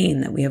of the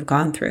pain that we have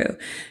gone through,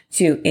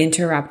 to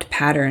interrupt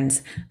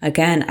patterns.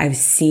 Again, I've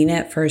seen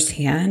it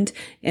firsthand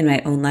in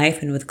my own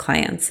life and with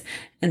clients.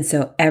 And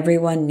so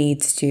everyone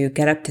needs to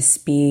get up to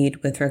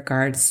speed with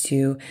regards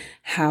to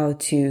how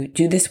to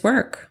do this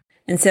work.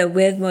 And so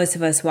with most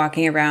of us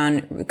walking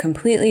around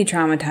completely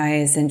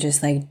traumatized and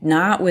just like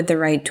not with the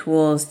right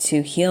tools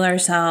to heal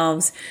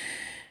ourselves,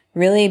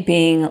 really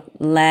being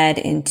led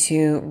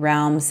into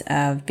realms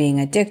of being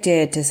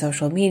addicted to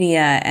social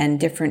media and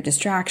different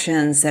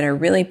distractions that are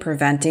really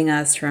preventing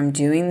us from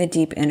doing the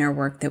deep inner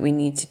work that we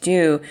need to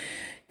do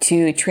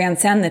to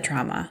transcend the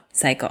trauma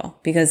cycle.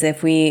 Because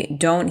if we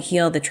don't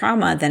heal the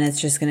trauma, then it's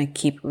just going to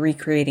keep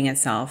recreating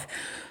itself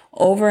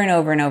over and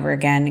over and over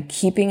again,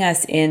 keeping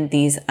us in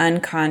these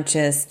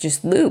unconscious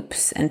just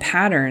loops and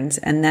patterns.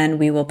 And then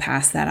we will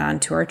pass that on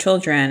to our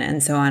children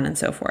and so on and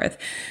so forth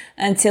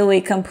until we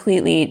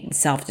completely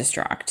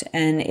self-destruct.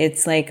 And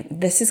it's like,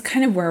 this is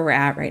kind of where we're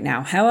at right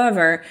now.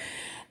 However,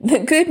 the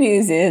good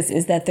news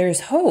is that there's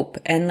hope.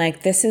 And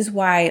like, this is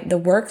why the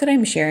work that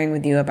I'm sharing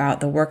with you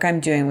about, the work I'm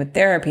doing with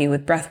therapy,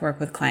 with breath work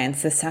with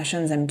clients, the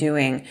sessions I'm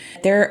doing,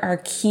 there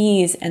are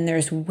keys and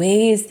there's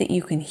ways that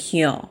you can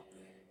heal.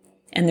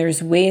 And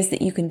there's ways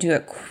that you can do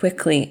it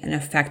quickly and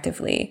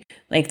effectively.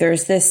 Like,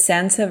 there's this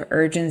sense of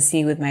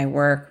urgency with my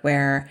work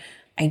where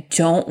I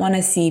don't want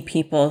to see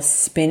people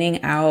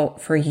spinning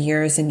out for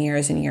years and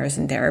years and years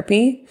in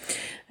therapy.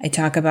 I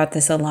talk about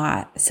this a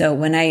lot. So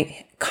when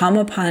I come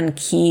upon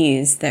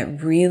keys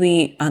that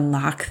really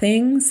unlock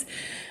things,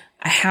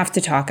 I have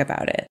to talk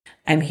about it.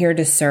 I'm here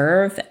to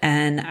serve,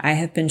 and I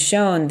have been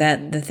shown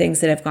that the things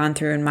that I've gone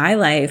through in my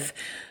life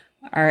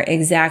are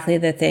exactly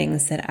the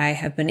things that I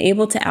have been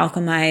able to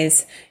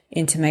alchemize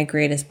into my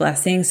greatest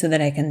blessing so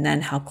that I can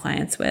then help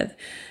clients with.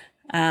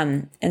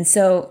 And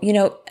so,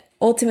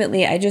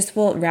 ultimately, I just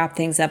will wrap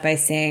things up by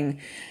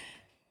saying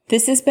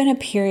this has been a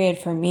period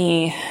for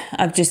me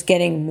of just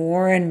getting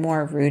more and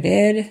more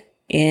rooted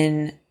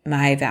in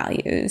my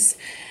values.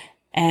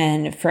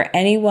 And for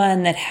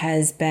anyone that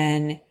has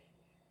been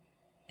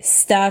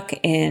stuck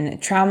in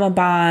trauma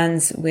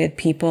bonds with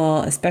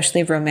people,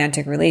 especially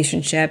romantic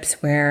relationships,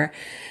 where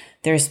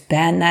there's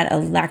been that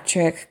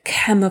electric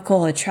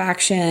chemical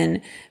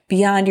attraction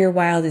beyond your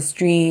wildest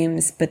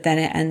dreams, but then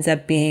it ends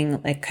up being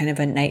like kind of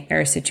a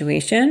nightmare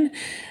situation.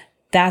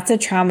 That's a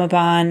trauma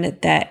bond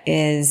that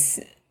is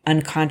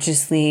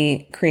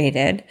unconsciously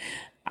created.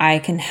 I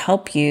can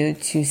help you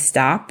to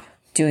stop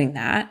doing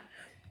that.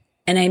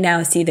 And I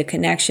now see the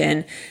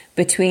connection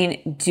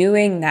between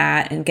doing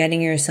that and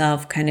getting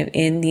yourself kind of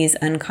in these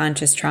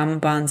unconscious trauma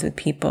bonds with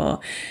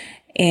people,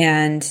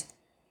 and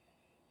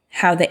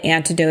how the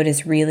antidote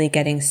is really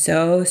getting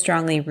so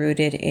strongly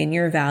rooted in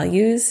your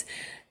values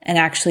and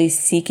actually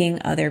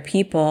seeking other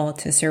people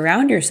to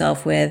surround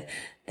yourself with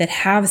that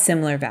have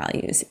similar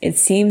values. It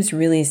seems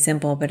really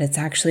simple, but it's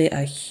actually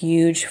a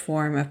huge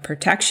form of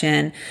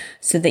protection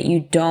so that you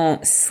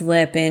don't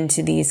slip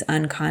into these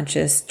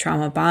unconscious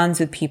trauma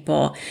bonds with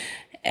people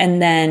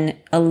and then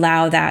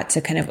allow that to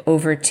kind of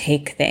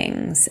overtake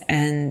things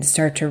and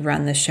start to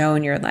run the show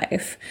in your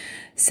life.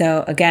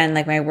 So again,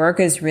 like, my work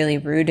is really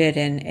rooted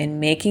in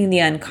making the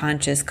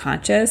unconscious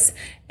conscious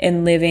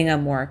and living a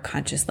more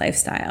conscious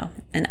lifestyle.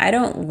 And I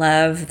don't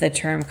love the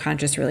term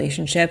conscious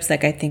relationships.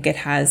 Like, I think it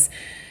has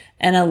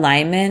an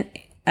alignment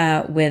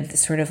with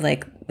sort of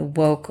like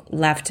woke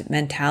left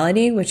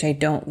mentality, which I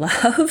don't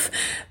love.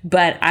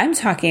 But I'm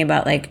talking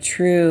about like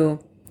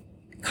true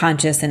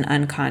conscious and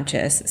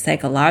unconscious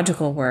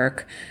psychological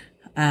work,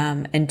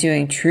 and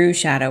doing true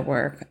shadow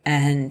work.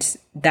 And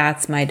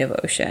that's my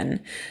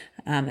devotion.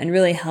 And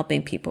really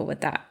helping people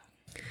with that.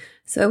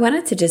 So I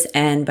wanted to just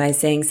end by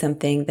saying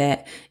something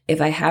that,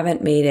 if I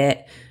haven't made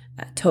it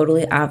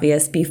totally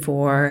obvious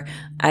before,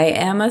 I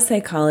am a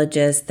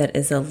psychologist that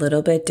is a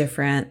little bit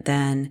different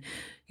than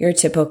your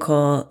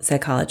typical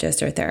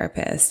psychologist or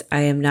therapist.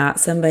 I am not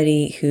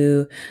somebody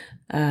who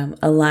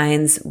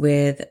aligns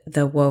with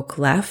the woke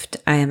left.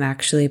 I am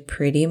actually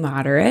pretty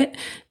moderate.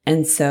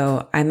 And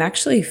so I'm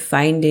actually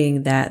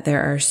finding that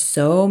there are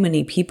so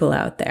many people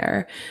out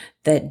there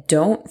that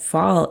don't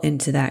fall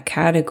into that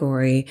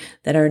category,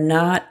 that are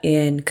not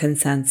in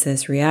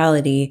consensus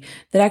reality,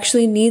 that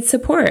actually need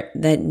support,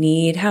 that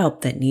need help,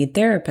 that need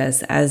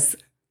therapists, as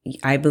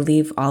I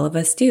believe all of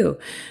us do.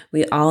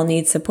 We all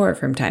need support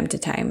from time to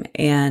time.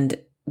 And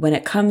when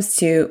it comes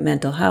to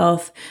mental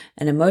health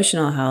and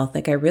emotional health,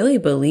 like I really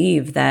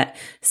believe that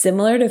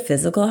similar to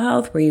physical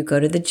health, where you go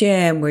to the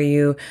gym, where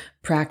you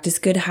practice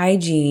good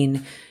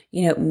hygiene,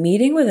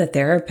 meeting with a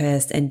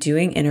therapist and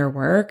doing inner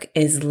work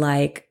is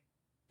like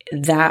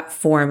that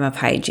form of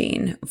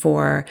hygiene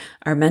for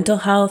our mental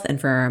health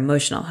and for our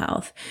emotional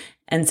health.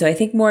 And so I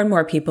think more and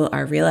more people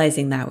are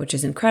realizing that, which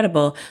is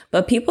incredible.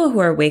 But people who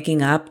are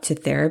waking up to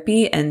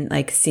therapy and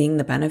like seeing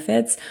the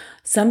benefits,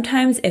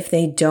 sometimes if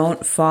they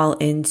don't fall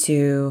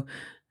into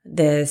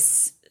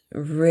this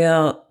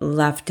real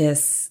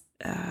leftist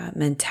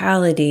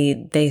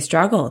mentality, they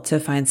struggle to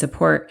find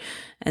support.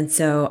 And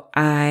so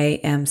I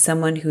am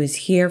someone who is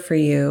here for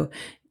you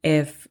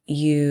if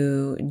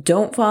you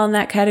don't fall in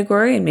that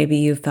category and maybe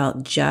you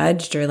felt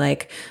judged or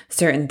like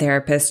certain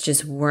therapists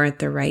just weren't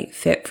the right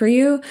fit for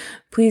you.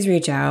 Please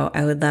reach out.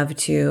 I would love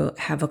to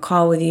have a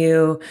call with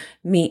you,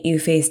 meet you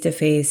face to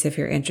face if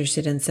you're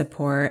interested in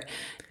support.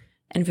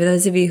 And for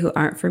those of you who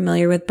aren't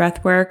familiar with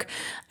breath work,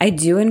 I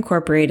do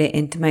incorporate it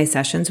into my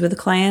sessions with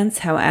clients.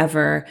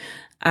 However,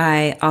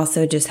 I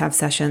also just have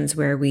sessions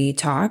where we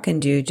talk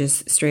and do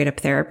just straight up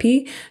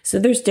therapy. So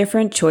there's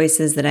different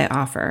choices that I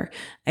offer.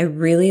 I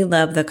really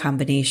love the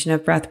combination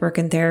of breathwork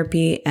and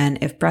therapy. And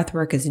if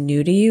breathwork is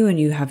new to you and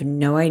you have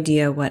no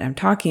idea what I'm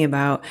talking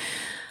about,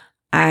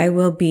 I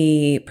will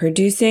be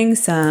producing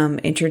some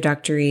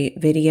introductory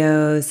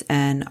videos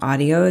and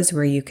audios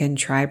where you can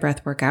try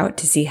breathwork out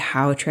to see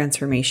how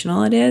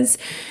transformational it is.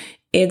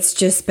 It's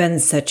just been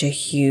such a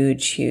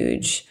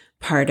huge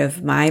part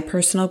of my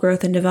personal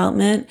growth and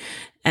development.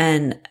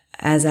 And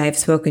as I've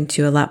spoken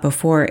to a lot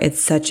before,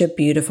 it's such a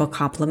beautiful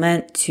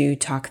complement to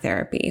talk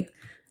therapy.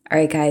 All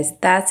right, guys,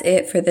 that's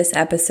it for this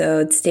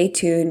episode. Stay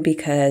tuned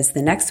because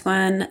the next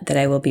one that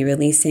I will be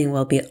releasing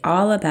will be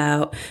all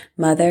about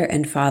mother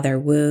and father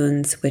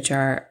wounds, which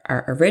are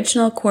our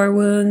original core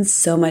wounds.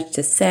 So much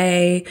to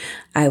say.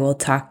 I will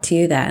talk to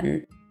you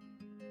then.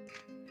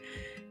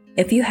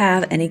 If you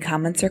have any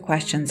comments or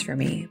questions for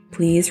me,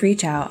 please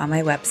reach out on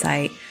my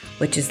website,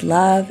 which is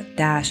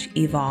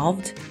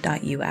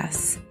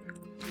love-evolved.us.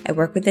 I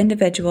work with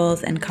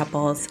individuals and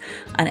couples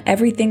on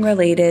everything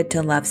related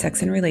to love,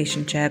 sex, and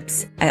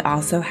relationships. I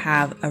also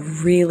have a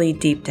really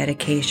deep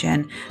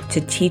dedication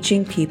to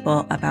teaching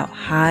people about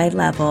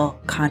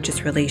high-level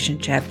conscious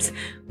relationships,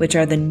 which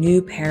are the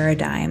new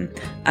paradigm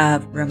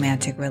of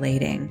romantic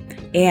relating,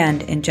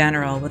 and in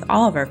general with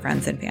all of our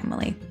friends and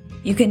family.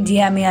 You can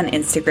DM me on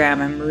Instagram.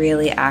 I'm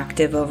really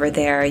active over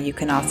there. You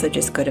can also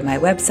just go to my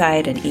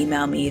website and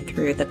email me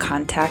through the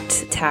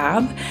contact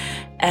tab.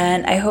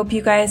 And I hope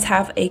you guys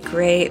have a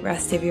great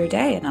rest of your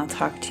day, and I'll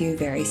talk to you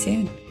very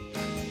soon.